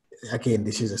again,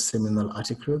 this is a seminal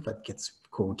article that gets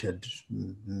quoted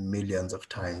millions of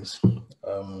times.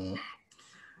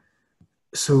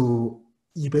 So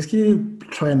you basically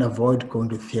try and avoid going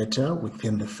to theater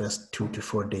within the first 2 to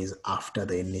 4 days after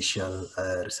the initial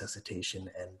resuscitation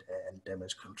and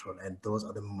damage control. And those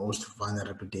are the most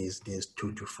vulnerable days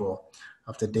 2 to 4.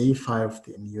 After day 5,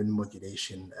 the immune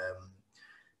modulation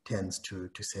tends to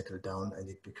settle down, and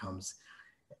it becomes,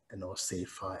 you know,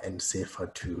 safer and safer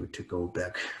to go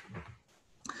back.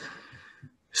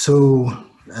 So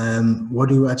what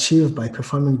do you achieve by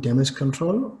performing damage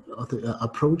control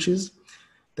approaches?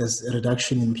 There's a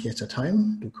reduction in theater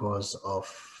time because of,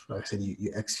 like I said,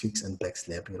 you X-fix and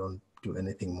backslap. You don't do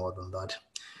anything more than that.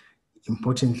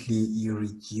 Importantly, you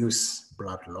reduce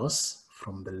blood loss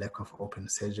from the lack of open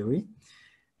surgery.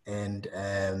 And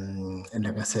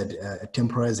like I said,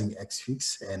 temporizing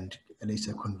X-fix and a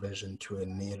later conversion to a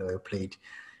nail or a plate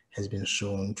has been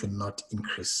shown to not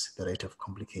increase the rate of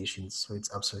complications. So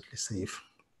it's absolutely safe.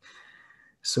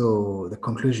 So the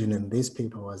conclusion in this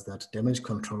paper was that damage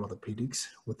control orthopedics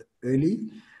with early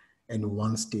and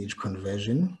 1-stage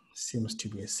conversion seems to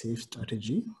be a safe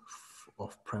strategy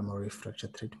of primary fracture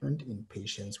treatment in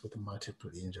patients with multiple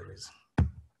injuries.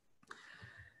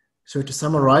 So to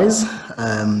summarize,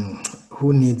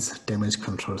 who needs damage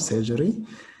control surgery?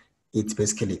 It's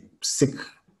basically sick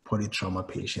polytrauma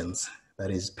patients.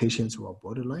 That is, patients who are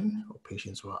borderline, or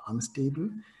patients who are unstable,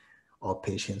 or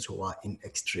patients who are in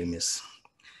extremis.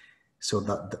 So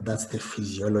that's the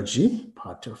physiology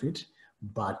part of it,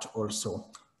 but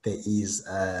also there is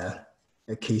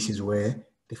cases where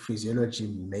the physiology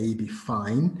may be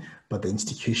fine, but the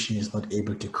institution is not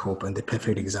able to cope. And the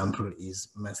perfect example is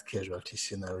mass casualty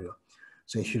scenario.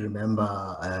 So if you remember,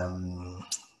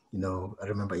 you know, I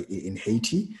remember in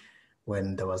Haiti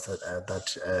when there was the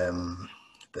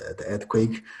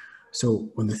earthquake. So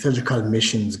when the surgical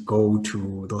missions go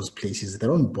to those places, they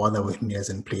don't bother with nails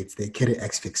and plates. They carry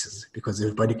X-fixes because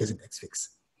everybody gets an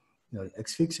X-fix. You know,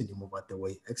 X-fix and you move out the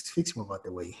way. X-fix, move out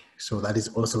the way. So that is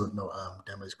also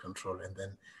damage control. And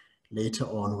then later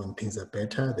on, when things are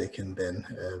better, they can then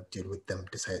deal with them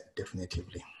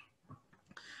definitively.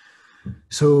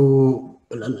 So,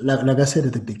 like I said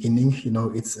at the beginning, you know,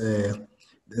 it's the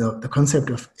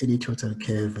concept of early total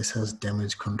care versus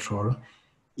damage control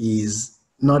is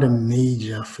not a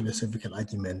major philosophical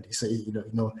argument. So,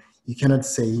 you cannot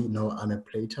say, I'm a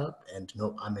plater and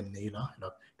no, I'm a nailer.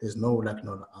 There's no like,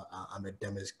 no, I'm a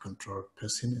damage control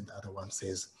person, and the other one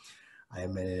says I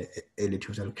am a early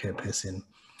total care person.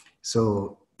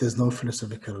 So there's no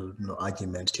philosophical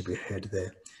argument to be heard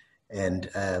there. And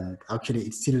actually,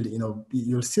 it's still,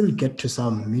 you'll still get to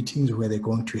some meetings where they're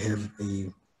going to have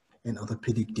an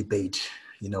orthopedic debate,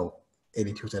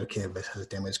 early total care versus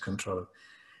damage control.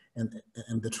 And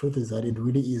the truth is that it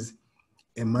really is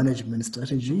a management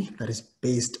strategy that is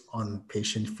based on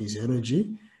patient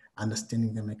physiology,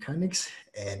 understanding the mechanics,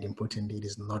 and importantly, it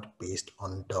is not based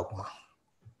on dogma.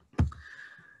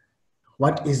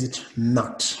 What is it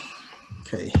not?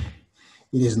 Okay,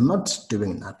 it is not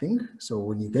doing nothing. So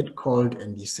when you get called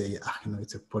and you say,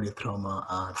 it's a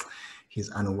polytrauma, he's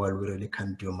unwell, we really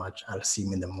can't do much, I'll see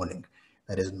him in the morning.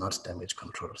 That is not damage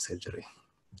control surgery.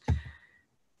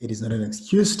 It is not an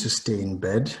excuse to stay in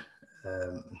bed.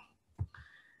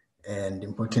 And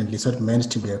importantly, it's not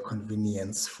meant to be a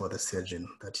convenience for the surgeon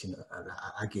that,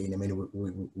 again, I mean,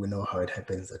 we know how it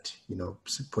happens that,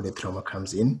 polytrauma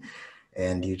comes in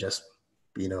and you just,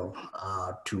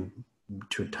 are too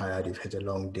tired, you've had a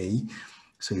long day.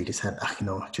 So you decide,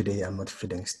 today I'm not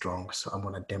feeling strong, so I'm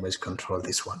going to damage control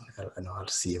this one. I'll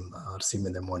see him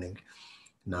in the morning.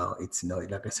 Now, it's,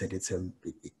 like I said, it's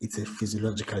a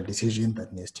physiological decision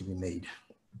that needs to be made.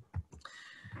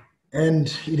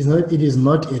 And it is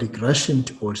not a regression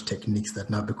to old techniques that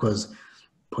now, because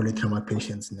polytrauma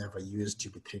patients never used to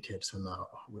be treated, so now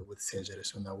we're with surgery,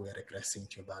 so now we're regressing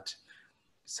to that.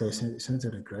 So it's not a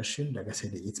regression. Like I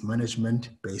said, it's management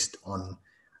based on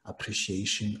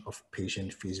appreciation of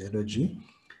patient physiology,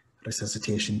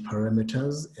 resuscitation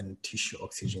parameters, and tissue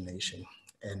oxygenation.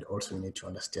 And also you need to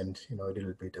understand, a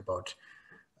little bit about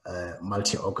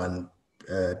multi-organ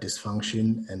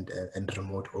dysfunction and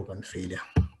remote organ failure.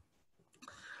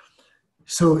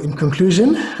 So in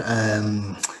conclusion,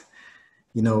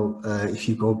 if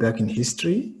you go back in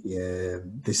history,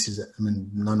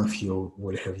 none of you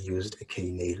will have used a K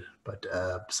nail, but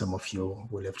some of you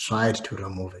will have tried to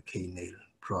remove a K nail,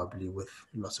 probably with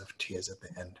lots of tears at the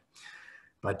end.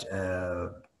 But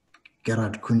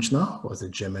Gerhard Künchner was a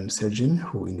German surgeon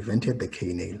who invented the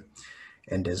K nail.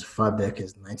 And as far back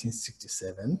as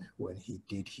 1967, when he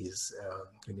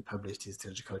published his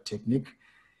surgical technique,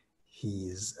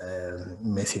 his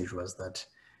message was that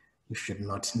you should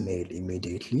not nail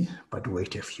immediately, but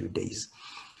wait a few days.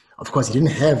 Of course, he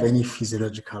didn't have any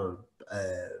physiological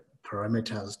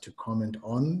parameters to comment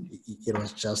on. It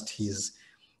was just his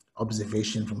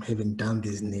observation from having done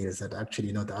these nails that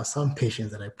actually, there are some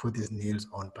patients that I put these nails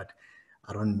on, but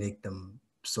I don't make them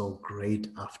so great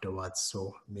afterwards.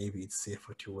 So maybe it's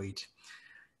safer to wait.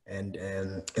 And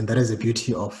that is the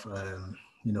beauty of,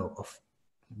 of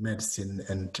medicine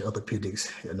and orthopedics,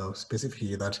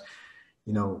 specifically that,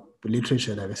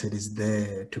 literature, like I said, is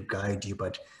there to guide you,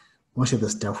 but most of the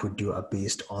stuff we do are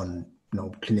based on,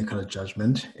 clinical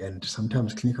judgment. And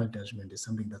sometimes clinical judgment is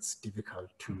something that's difficult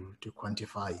to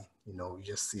quantify. You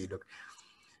just say, look,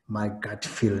 my gut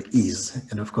feel is,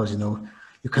 and of course,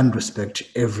 you can't respect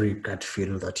every gut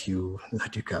feel that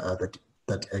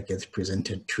gets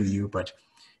presented to you, but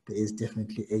there is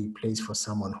definitely a place for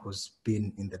someone who's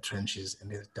been in the trenches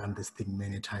and has done this thing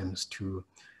many times to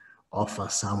offer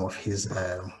some of his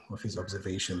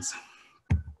observations.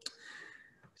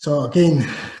 So again,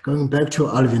 going back to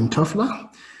Alvin Toffler,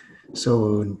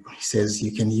 so he says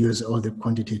you can use all the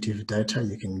quantitative data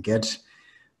you can get,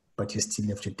 but you still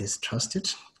have to distrust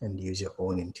it and use your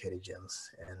own intelligence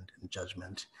and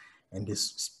judgment. And this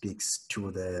speaks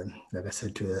to the, like I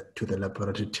said, to the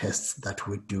laboratory tests that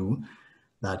we do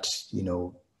that,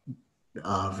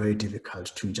 are very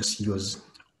difficult to just use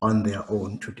on their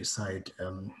own to decide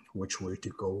which way to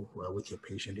go with your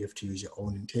patient. You have to use your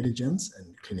own intelligence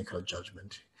and clinical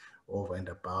judgment over and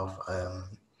above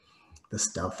the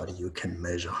stuff that you can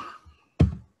measure.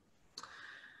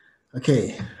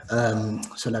 Okay,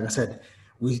 so like I said,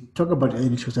 we talk about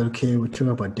early total care, we talk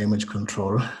about damage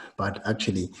control, but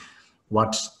actually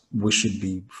what we should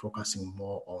be focusing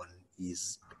more on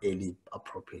is early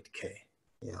appropriate care.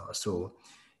 So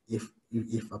if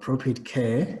appropriate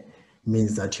care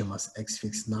means that you must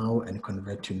X-fix now and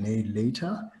convert to nail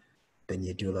later, then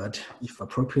you do that. If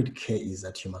appropriate care is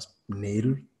that you must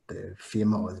nail the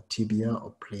femur or the tibia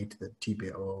or plate the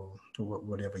tibia or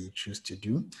whatever you choose to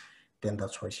do, then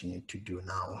that's what you need to do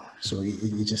now. So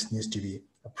it just needs to be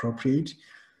appropriate.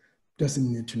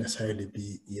 Doesn't need to necessarily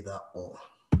be either or.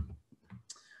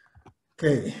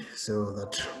 Okay, so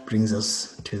that brings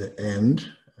us to the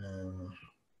end.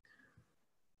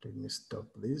 Let me stop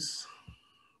this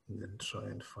and then try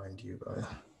and find you guys.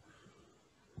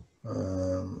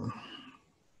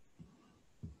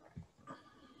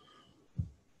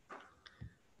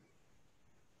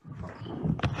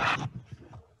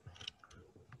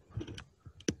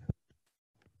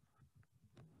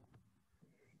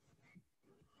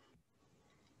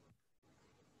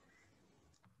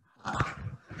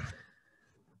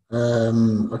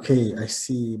 Okay, I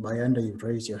see, Mayanda, you've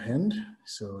raised your hand,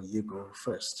 so you go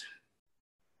first.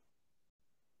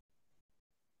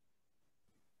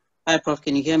 Hi, Prof.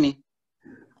 Can you hear me?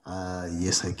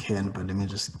 Yes, I can, but let me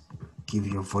just give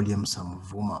your volume some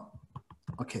room up.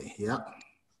 Okay, yeah.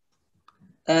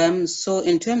 So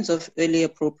in terms of early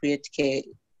appropriate care,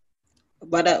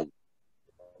 what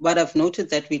I've noted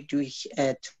that we do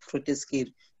at Prof,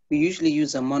 we usually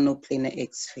use a monoplanar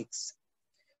X-fix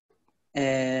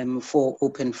for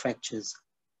open fractures.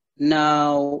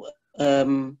 Now,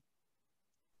 in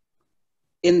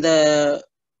the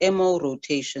MO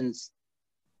rotations,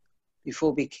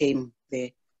 before we came there,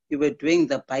 we were doing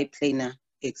the biplanar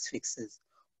X-fixes.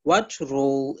 What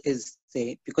role is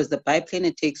there? Because the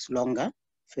biplanar takes longer,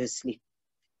 firstly,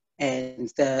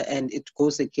 and it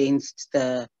goes against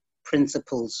the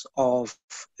principles of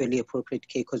early appropriate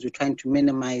care because we're trying to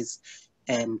minimize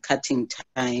cutting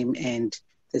time and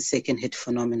the second hit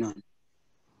phenomenon.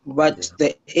 But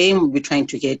the aim we're trying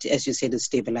to get, as you said, is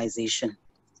stabilization.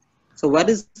 So what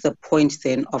is the point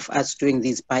then of us doing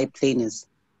these biplanars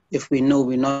if we know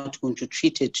we're not going to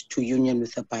treat it to union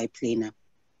with a biplanar?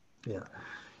 Yeah.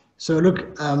 So look,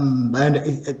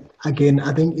 again,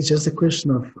 I think it's just a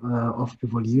question of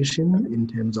evolution in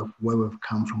terms of where we've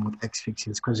come from with X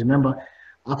fixes. Because remember,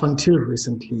 up until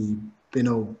recently,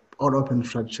 all open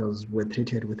fractures were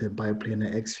treated with a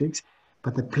biplanar X fix,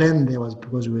 but the plan there was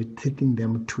because we were treating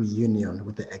them to union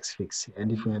with the X fix,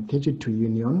 and if we are treated to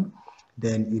union,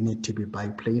 then you need to be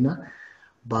biplanar.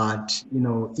 But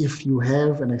if you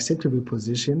have an acceptable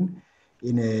position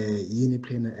in a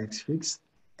uniplanar X fix,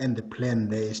 and the plan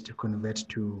there is to convert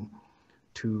to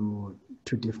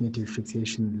definitive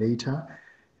fixation later,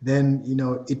 then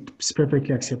it's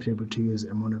perfectly acceptable to use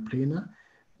a monoplanar.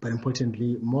 But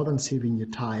importantly, more than saving you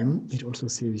time, it also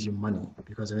saves you money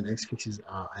because X fixes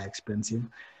are expensive.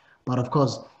 But of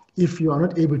course, if you are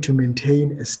not able to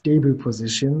maintain a stable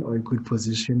position or a good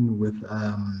position with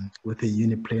a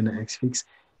uniplanar X fix,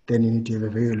 then you need to have a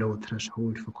very low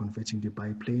threshold for converting to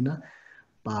biplanar.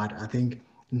 But I think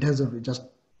in terms of just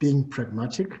being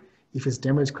pragmatic, if it's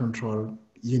damage control,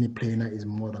 uniplanar is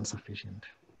more than sufficient.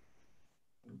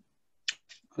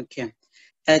 Okay.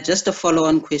 Just a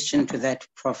follow-on question to that,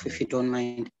 Prof, if you don't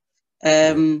mind.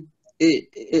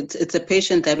 It's a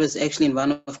patient that was actually in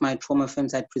one of my trauma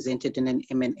firms I presented in an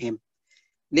M&M.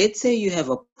 Let's say you have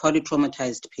a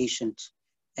polytraumatized patient.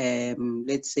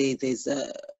 Let's say there's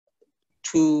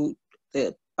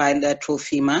the bilateral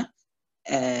femur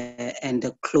and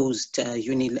a closed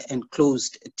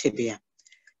closed tibia.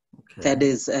 Okay. That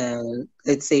is,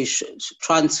 let's say,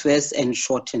 transverse and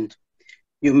shortened.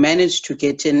 You manage to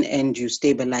get in and you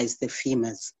stabilize the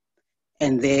femurs,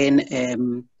 and then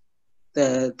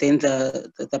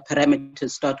the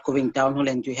parameters start going downhill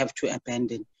and you have to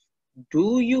abandon.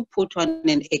 Do you put on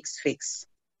an X-fix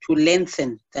to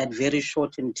lengthen that very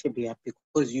shortened tibia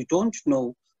because you don't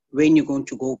know when you're going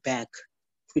to go back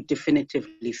to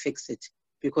definitively fix it?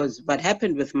 Because what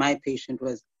happened with my patient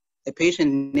was the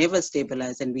patient never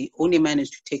stabilized and we only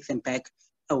managed to take them back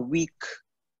a week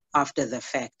after the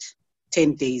fact,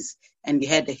 10 days. And we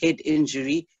had a head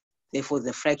injury. Therefore,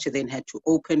 the fracture then had to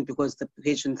open because the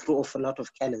patient threw off a lot of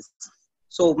callus.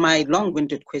 So my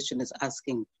long-winded question is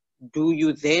asking, do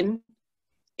you then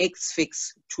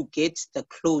X-fix to get the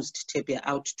closed tibia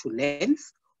out to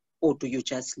length, or do you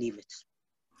just leave it?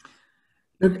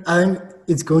 Look, I think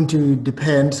it's going to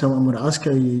depend. So I'm going to ask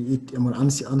you, I'm going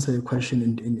to answer your question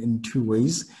in two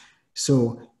ways.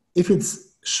 So if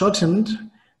it's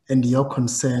shortened and your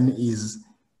concern is,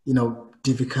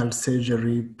 difficult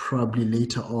surgery probably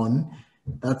later on,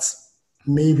 that's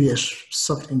maybe a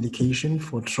soft indication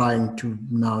for trying to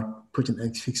now put an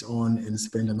X-fix on and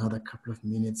spend another couple of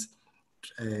minutes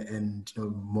and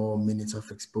more minutes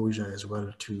of exposure as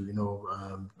well to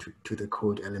to the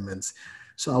cold elements.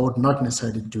 So I would not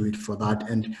necessarily do it for that.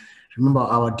 And remember,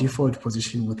 our default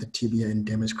position with the tibia and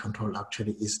damage control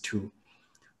actually is to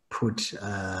put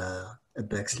a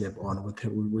back slab on.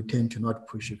 We tend to not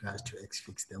push you guys to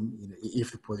X-fix them,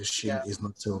 if the position is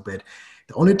not so bad.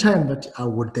 The only time that I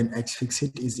would then X-fix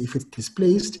it is if it's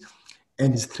displaced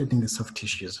and it's threatening the soft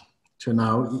tissues. So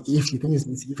now, if you think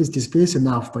if it's displaced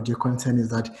enough, but your concern is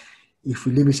that if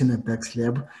we leave it in a back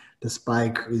slab, the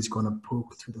spike is going to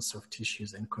poke through the soft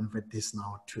tissues and convert this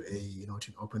now to to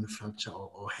an open fracture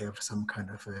or have some kind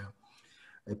of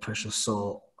a pressure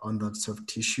sore on that soft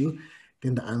tissue,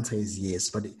 then the answer is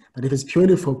yes. But if it's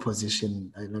purely for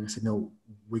position, like I said, no,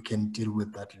 we can deal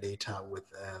with that later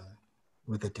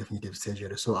with the definitive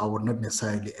surgery. So I would not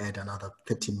necessarily add another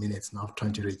 30 minutes now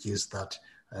trying to reduce that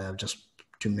just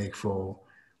to make for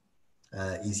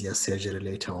easier surgery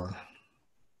later on.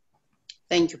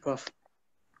 Thank you, Prof.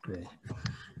 Okay.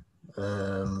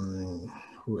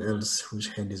 Who else? Whose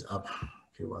hand is up?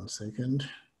 Okay, 1 second.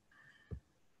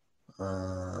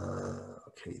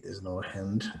 Okay, there's no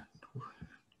hand.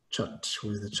 Chat.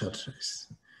 Who is the chat?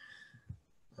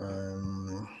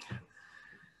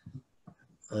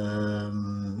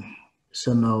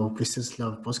 So now,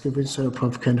 Kristislav Boskevich, so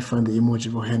Prof can't find the emoji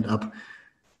for hand up.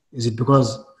 Is it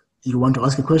because you want to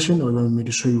ask a question, or you want me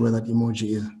to show you where that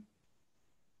emoji is?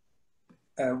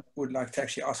 Would like to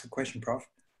actually ask a question, Prof.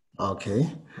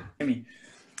 Okay.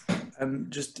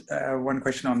 Just one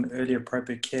question on early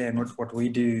appropriate care and what we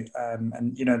do,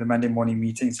 and you know, the Monday morning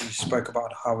meetings you spoke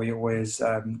about, how we always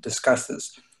discuss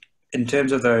this in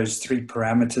terms of those 3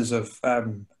 parameters of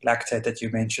lactate that you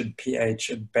mentioned,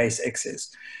 pH and base excess.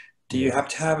 Do you have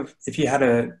to have, if you had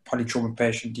a polytrauma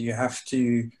patient, do you have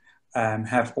to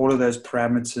have all of those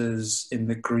parameters in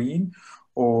the green,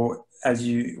 or as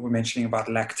you were mentioning about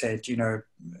lactate, you know,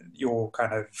 your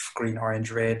kind of green,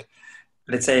 orange, red?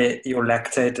 Let's say your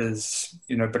lactate is,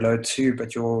 you know, below 2,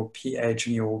 but your pH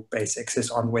and your base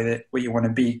excess on where you want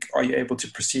to be. Are you able to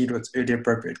proceed with early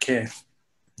appropriate care?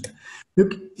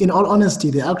 Look, in all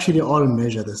honesty, they actually all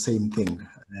measure the same thing,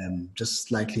 just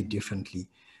slightly differently.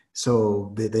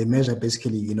 So they measure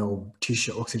basically, you know,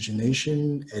 tissue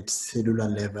oxygenation at cellular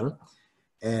level.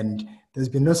 And there's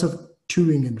been lots of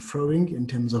toing and froing in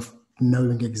terms of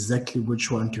knowing exactly which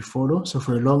one to follow. So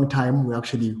for a long time, we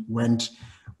actually went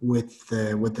with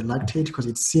the lactate because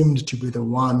it seemed to be the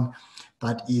one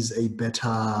that is a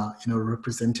better, you know,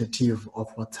 representative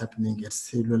of what's happening at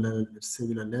cellular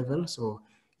level. So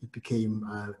it became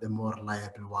the more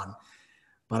reliable one.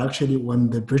 But actually, when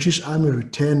the British Army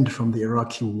returned from the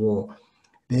Iraqi war,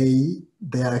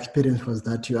 their experience was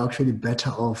that you're actually better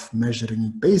off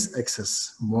measuring base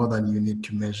excess more than you need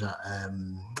to measure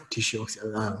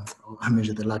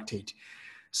measure the lactate.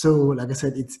 So, like I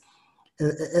said, it's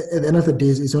at the end of the day,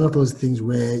 it's one of those things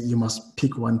where you must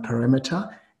pick one parameter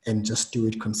and just do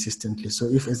it consistently. So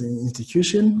if as an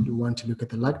institution, you want to look at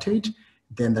the lactate,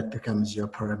 then that becomes your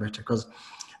parameter. Because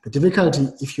the difficulty,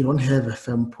 if you don't have a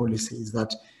firm policy, is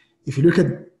that if you look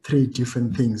at 3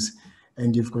 different things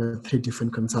and you've got 3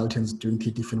 different consultants doing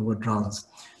 3 different word rounds,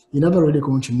 you're never really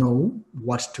going to know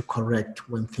what to correct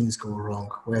when things go wrong.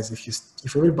 Whereas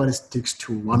if everybody sticks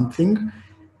to one thing,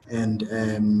 and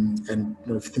you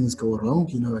know, if things go wrong,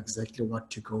 you know exactly what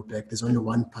to go back. There's only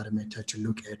one parameter to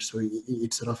look at, so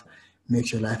it sort of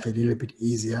makes your life a little bit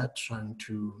easier trying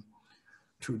to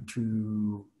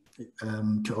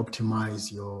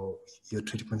optimize your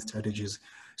treatment strategies.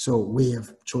 So we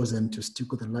have chosen to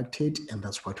stick with the lactate, and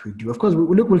that's what we do. Of course,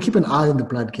 we'll keep an eye on the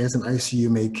blood gas, and ICU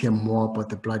may care more about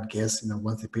the blood gas, you know,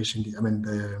 once the patient,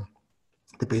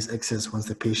 the base excess once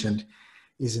the patient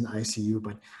is in ICU.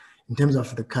 But in terms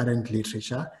of the current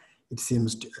literature, it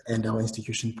seems to, and our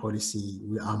institution policy,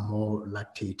 we are more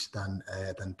lactate than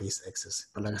base excess.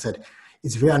 But like I said,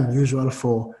 it's very unusual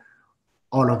for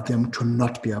all of them to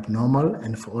not be abnormal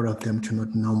and for all of them to not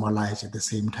normalize at the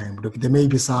same time. Look, there may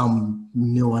be some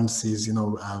nuances, you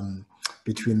know,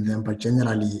 between them, but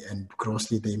generally and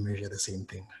grossly, they measure the same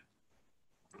thing.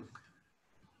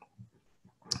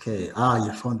 Okay,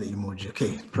 you found the emoji.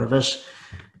 Okay, Pravesh,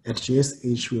 at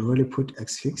GSH, we really put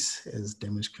X-fix as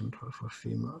damage control for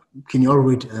femur. Can you all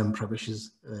read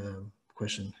Pravesh's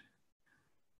question?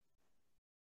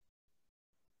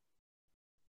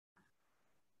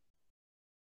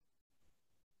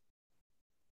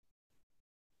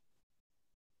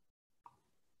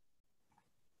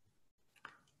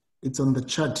 It's on the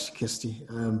chat, Kirsty.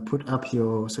 Put up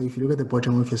your, so if you look at the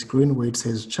bottom of your screen where it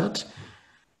says chat,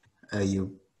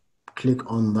 you click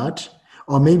on that.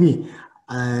 Or maybe,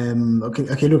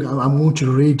 okay, look, I'm going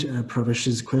to read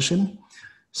Pravesh's question.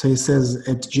 So it says,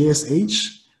 at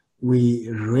GSH, we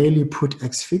rarely put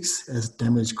X-fix as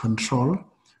damage control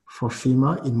for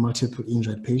femur in multiple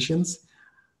injured patients.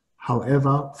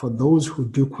 However, for those who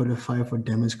do qualify for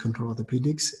damage control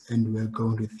orthopedics and we're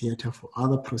going to theater for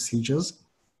other procedures,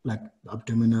 like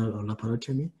abdominal or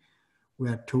laparotomy, we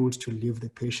are told to leave the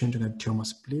patient on a tumor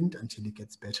splint until he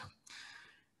gets better.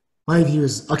 My view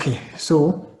is, okay,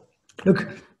 so look,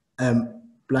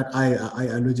 like I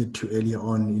alluded to earlier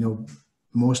on, you know,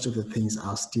 most of the things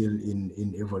are still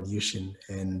in evolution,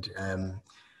 and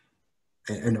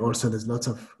also there's lots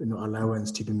of, you know,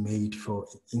 allowance to be made for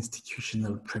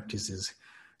institutional practices.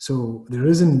 So the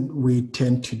reason we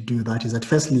tend to do that is that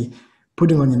firstly,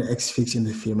 putting on an X-fix in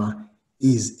the femur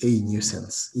is a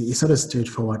nuisance. It's not as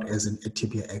straightforward as a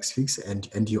tibia X-fix,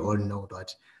 and you all know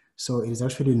that. So it is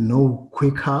actually no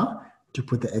quicker to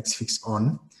put the X-fix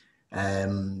on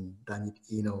than,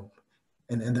 you know,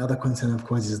 and the other concern, of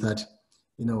course, is that,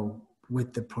 you know,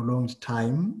 with the prolonged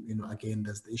time, again,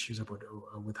 there's the issues about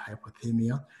with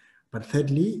hypothermia. But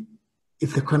thirdly,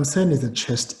 if the concern is a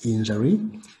chest injury,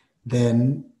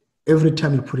 then every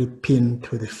time you put a pin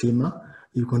to the femur,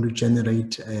 you're going to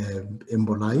generate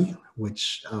emboli,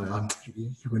 which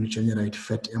you're going to generate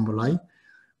fat emboli,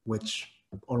 which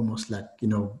almost like,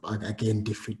 again,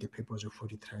 defeat the purpose of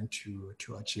what you're trying to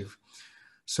achieve.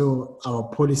 So our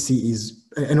policy is,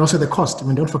 and also the cost. I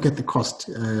mean, don't forget the cost.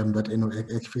 That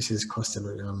X-fixes cost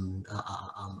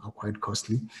are quite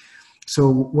costly.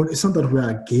 So it's not that we are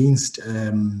against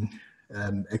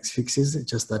X-fixes.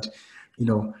 It's just that,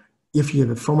 if you have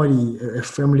a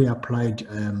firmly applied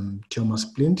tumor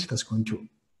splint that's going to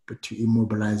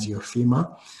immobilize your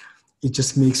femur, it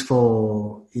just makes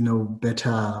for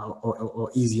better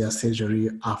or easier surgery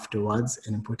afterwards.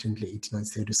 And importantly, it's not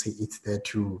there to say it's there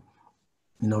to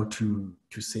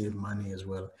save money as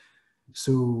well.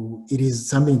 So it is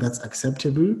something that's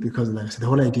acceptable because, like I said, the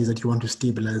whole idea is that you want to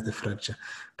stabilize the fracture.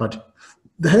 But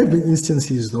there have been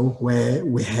instances though where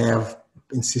we have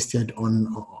insisted on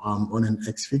an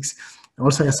X-fix.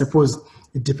 Also, I suppose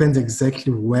it depends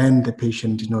exactly when the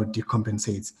patient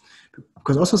decompensates.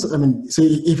 Because also, I mean, so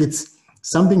if it's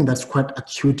something that's quite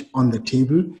acute on the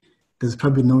table, there's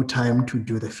probably no time to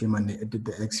do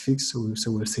the X-fix. So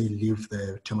we'll say leave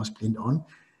the tumor splint on.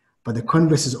 But the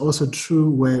converse is also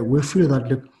true where we feel that,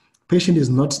 look, patient is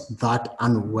not that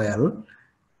unwell,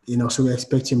 so we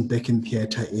expect him back in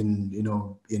theater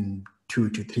in 2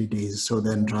 to 3 days. So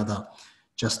then rather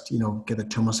just, get the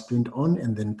tumor splint on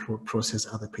and then process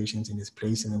other patients in his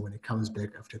place. And then when it comes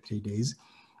back after 3 days,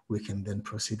 we can then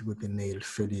proceed with the nail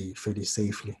fairly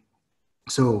safely.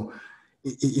 So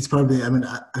it's probably, I mean,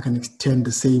 I can extend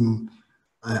the same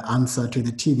answer to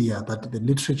the tibia, that the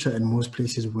literature in most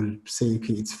places will say,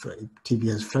 okay,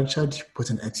 tibia is fractured,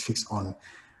 put an X-fix on.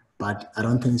 But I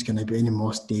don't think it's going to be any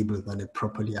more stable than a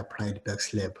properly applied back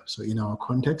slab. So in our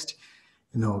context,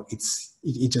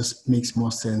 it just makes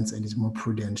more sense and is more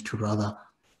prudent to rather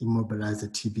immobilize the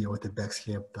tibia with a back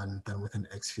slab than with an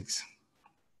X-fix.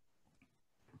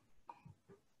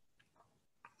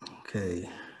 Okay.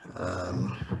 I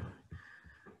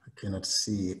cannot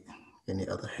see any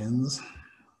other hands.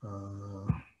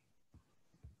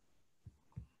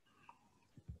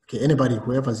 Okay, anybody,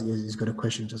 whoever's got a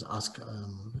question, just ask. I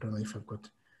don't know if I've got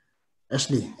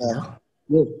Ashley. Yeah.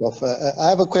 Yes, Prof. I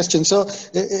have a question. So,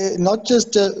 not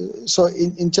just so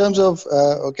in terms of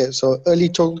okay, so early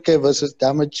total care versus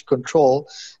damage control,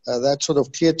 that's sort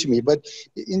of clear to me. But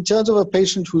in terms of a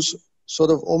patient who's sort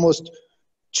of almost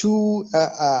too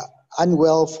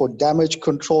unwell for damage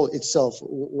control itself,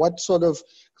 what sort of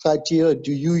criteria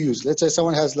do you use? Let's say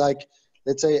someone has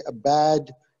let's say a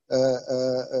bad,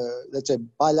 let's say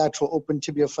bilateral open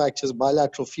tibia fractures,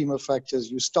 bilateral femur fractures.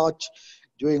 You start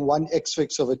doing one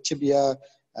X-fix of a tibia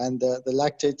and the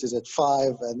lactate is at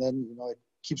 5 and then, it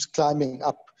keeps climbing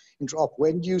up into up.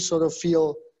 When do you sort of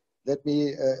feel, let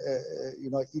me,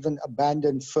 even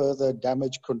abandon further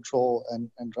damage control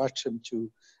and rush him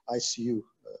to ICU?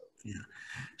 Yeah.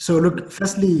 So look,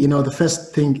 firstly, the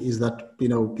first thing is that,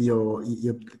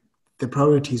 the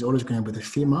priority is always going to be the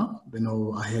femur,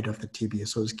 ahead of the tibia.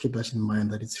 So just keep that in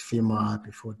mind, that it's femur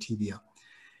before tibia.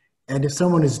 And if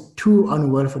someone is too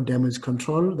unwell for damage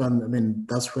control, then, I mean,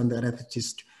 that's when the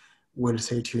anesthetist will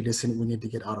say to you, listen, we need to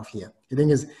get out of here. The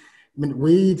thing is, I mean,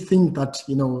 we think that,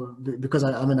 because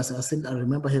I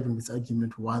remember having this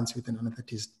argument once with an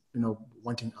anesthetist,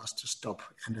 wanting us to stop.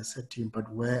 And I said to him,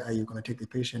 but where are you going to take the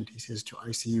patient? He says, to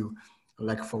ICU.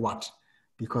 Like, for what?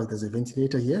 Because there's a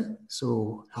ventilator here.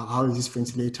 So how is this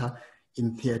ventilator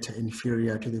in theater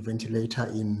inferior to the ventilator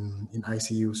in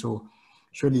ICU? So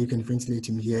surely you can ventilate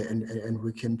him here and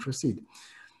we can proceed.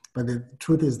 But the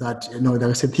truth is that, like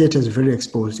I said, theater is very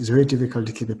exposed. It's very difficult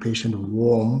to keep a patient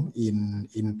warm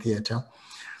in theater.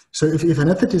 So if an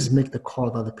anesthetist make the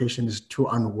call that the patient is too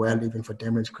unwell even for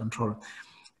damage control,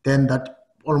 then that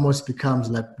almost becomes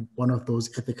like one of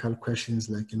those ethical questions,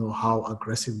 like, how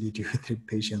aggressively do you treat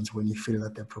patients when you feel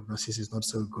that their prognosis is not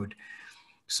so good?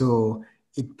 So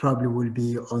it probably will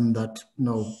be on that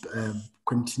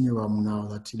continuum now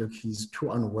that, look, he's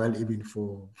too unwell even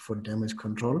for damage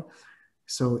control.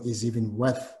 So is even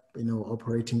worth,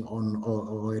 operating on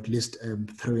or at least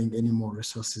throwing any more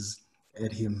resources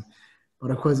at him.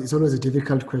 But of course, it's always a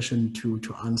difficult question to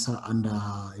answer under,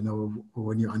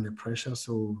 when you're under pressure.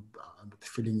 So the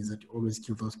feeling is that you always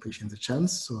give those patients a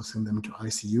chance. So send them to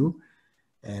ICU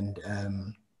and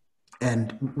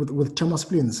with tumor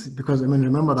splints, because, I mean,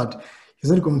 remember that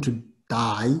he's not going to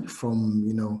die from,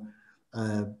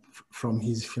 from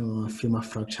his femur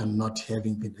fracture not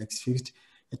having been X-fixed.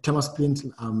 A tumor splint,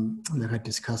 like I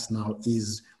discussed now,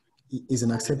 is is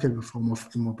an acceptable form of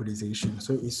immobilization.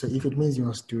 So if it means you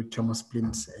must do trauma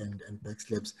splints and back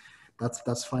slabs,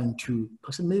 that's fine too.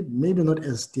 Maybe not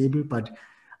as stable, but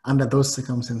under those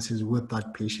circumstances with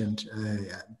that patient,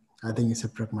 I think it's a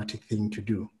pragmatic thing to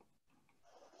do.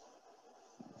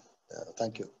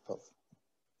 Thank you, Prof.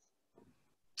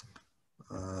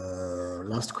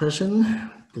 Last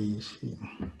question, please.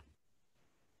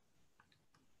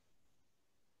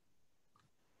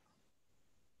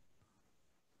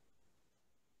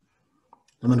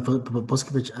 I mean,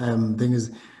 Poskiewicz, thing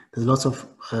is, there's lots of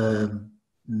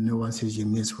nuances you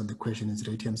miss when the question is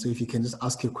written. So if you can just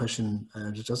ask your question,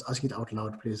 just ask it out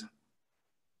loud, please.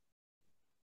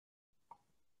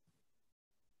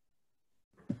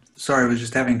 Sorry, I was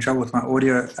just having trouble with my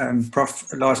audio.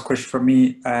 Prof, last question from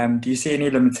me. Do you see any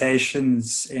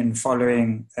limitations in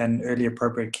following an early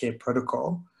appropriate care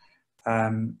protocol?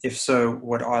 If so,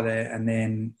 what are they? And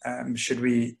then should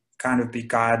we kind of be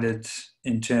guided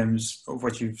in terms of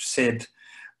what you've said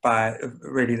by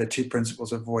really the two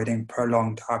principles, avoiding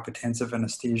prolonged hypertensive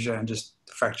anesthesia and just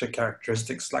fracture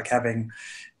characteristics, like having,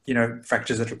 you know,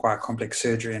 fractures that require complex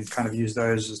surgery, and kind of use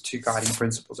those as two guiding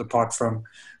principles apart from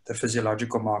the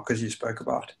physiological markers you spoke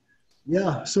about?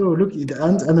 Yeah, so look,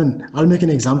 I mean, I'll make an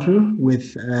example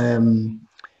with,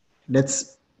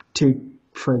 let's take,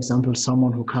 for example,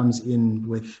 someone who comes in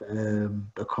with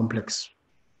a complex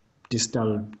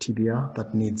distal tibia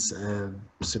that needs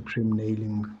supreme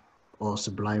nailing or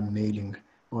sublime nailing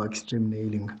or extreme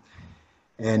nailing.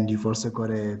 And you've also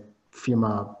got a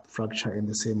femur fracture in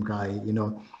the same guy, you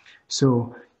know.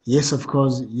 So yes, of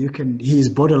course, he is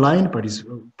borderline, but he's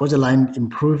borderline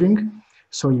improving.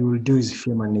 So you will do his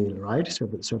femur nail, right? So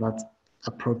that's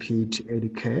appropriate early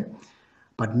care.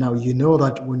 But now you know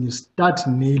that when you start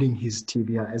nailing his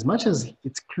tibia, as much as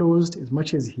it's closed, as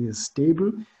much as he is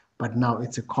stable, but now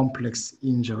it's a complex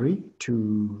injury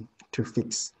to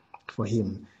fix for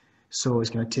him. So it's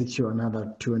going to take you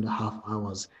another 2.5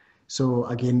 hours. So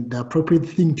again, the appropriate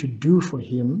thing to do for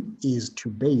him is to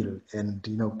bail and,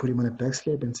 you know, put him on a back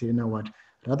slab and say, you know what,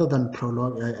 rather than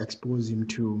expose him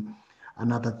to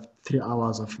another 3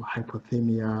 hours of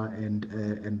hypothermia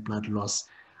and blood loss,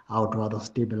 I would rather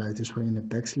stabilize this one in a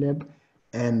back slab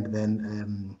and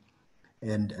then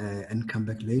and come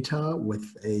back later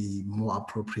with a more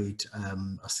appropriate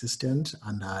assistant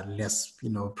under less, you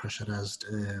know, pressurized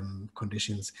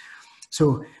conditions.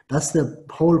 So that's the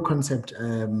whole concept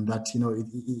that, you know,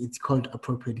 it's called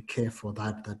appropriate care for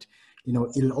that, you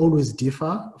know, it'll always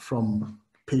differ from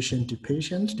patient to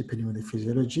patient, depending on the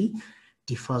physiology,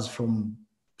 differs from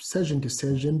surgeon to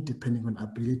surgeon, depending on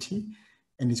ability,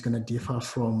 and it's going to differ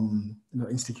from, you know,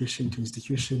 institution to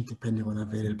institution, depending on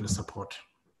available support.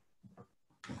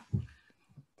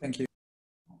 Thank you.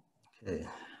 Okay.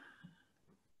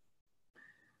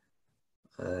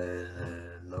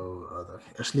 No other.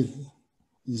 Ashley,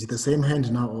 is it the same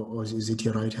hand now, or is it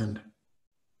your right hand?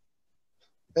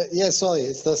 Yes, sorry,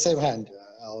 it's the same hand.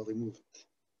 I'll remove it.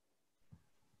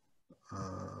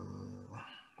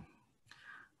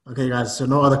 Okay, guys, so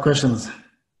no other questions.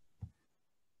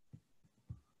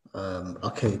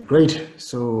 Okay, great.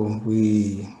 So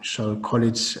we shall call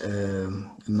it a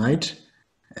night,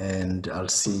 and I'll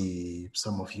see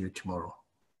some of you tomorrow.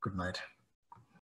 Good night.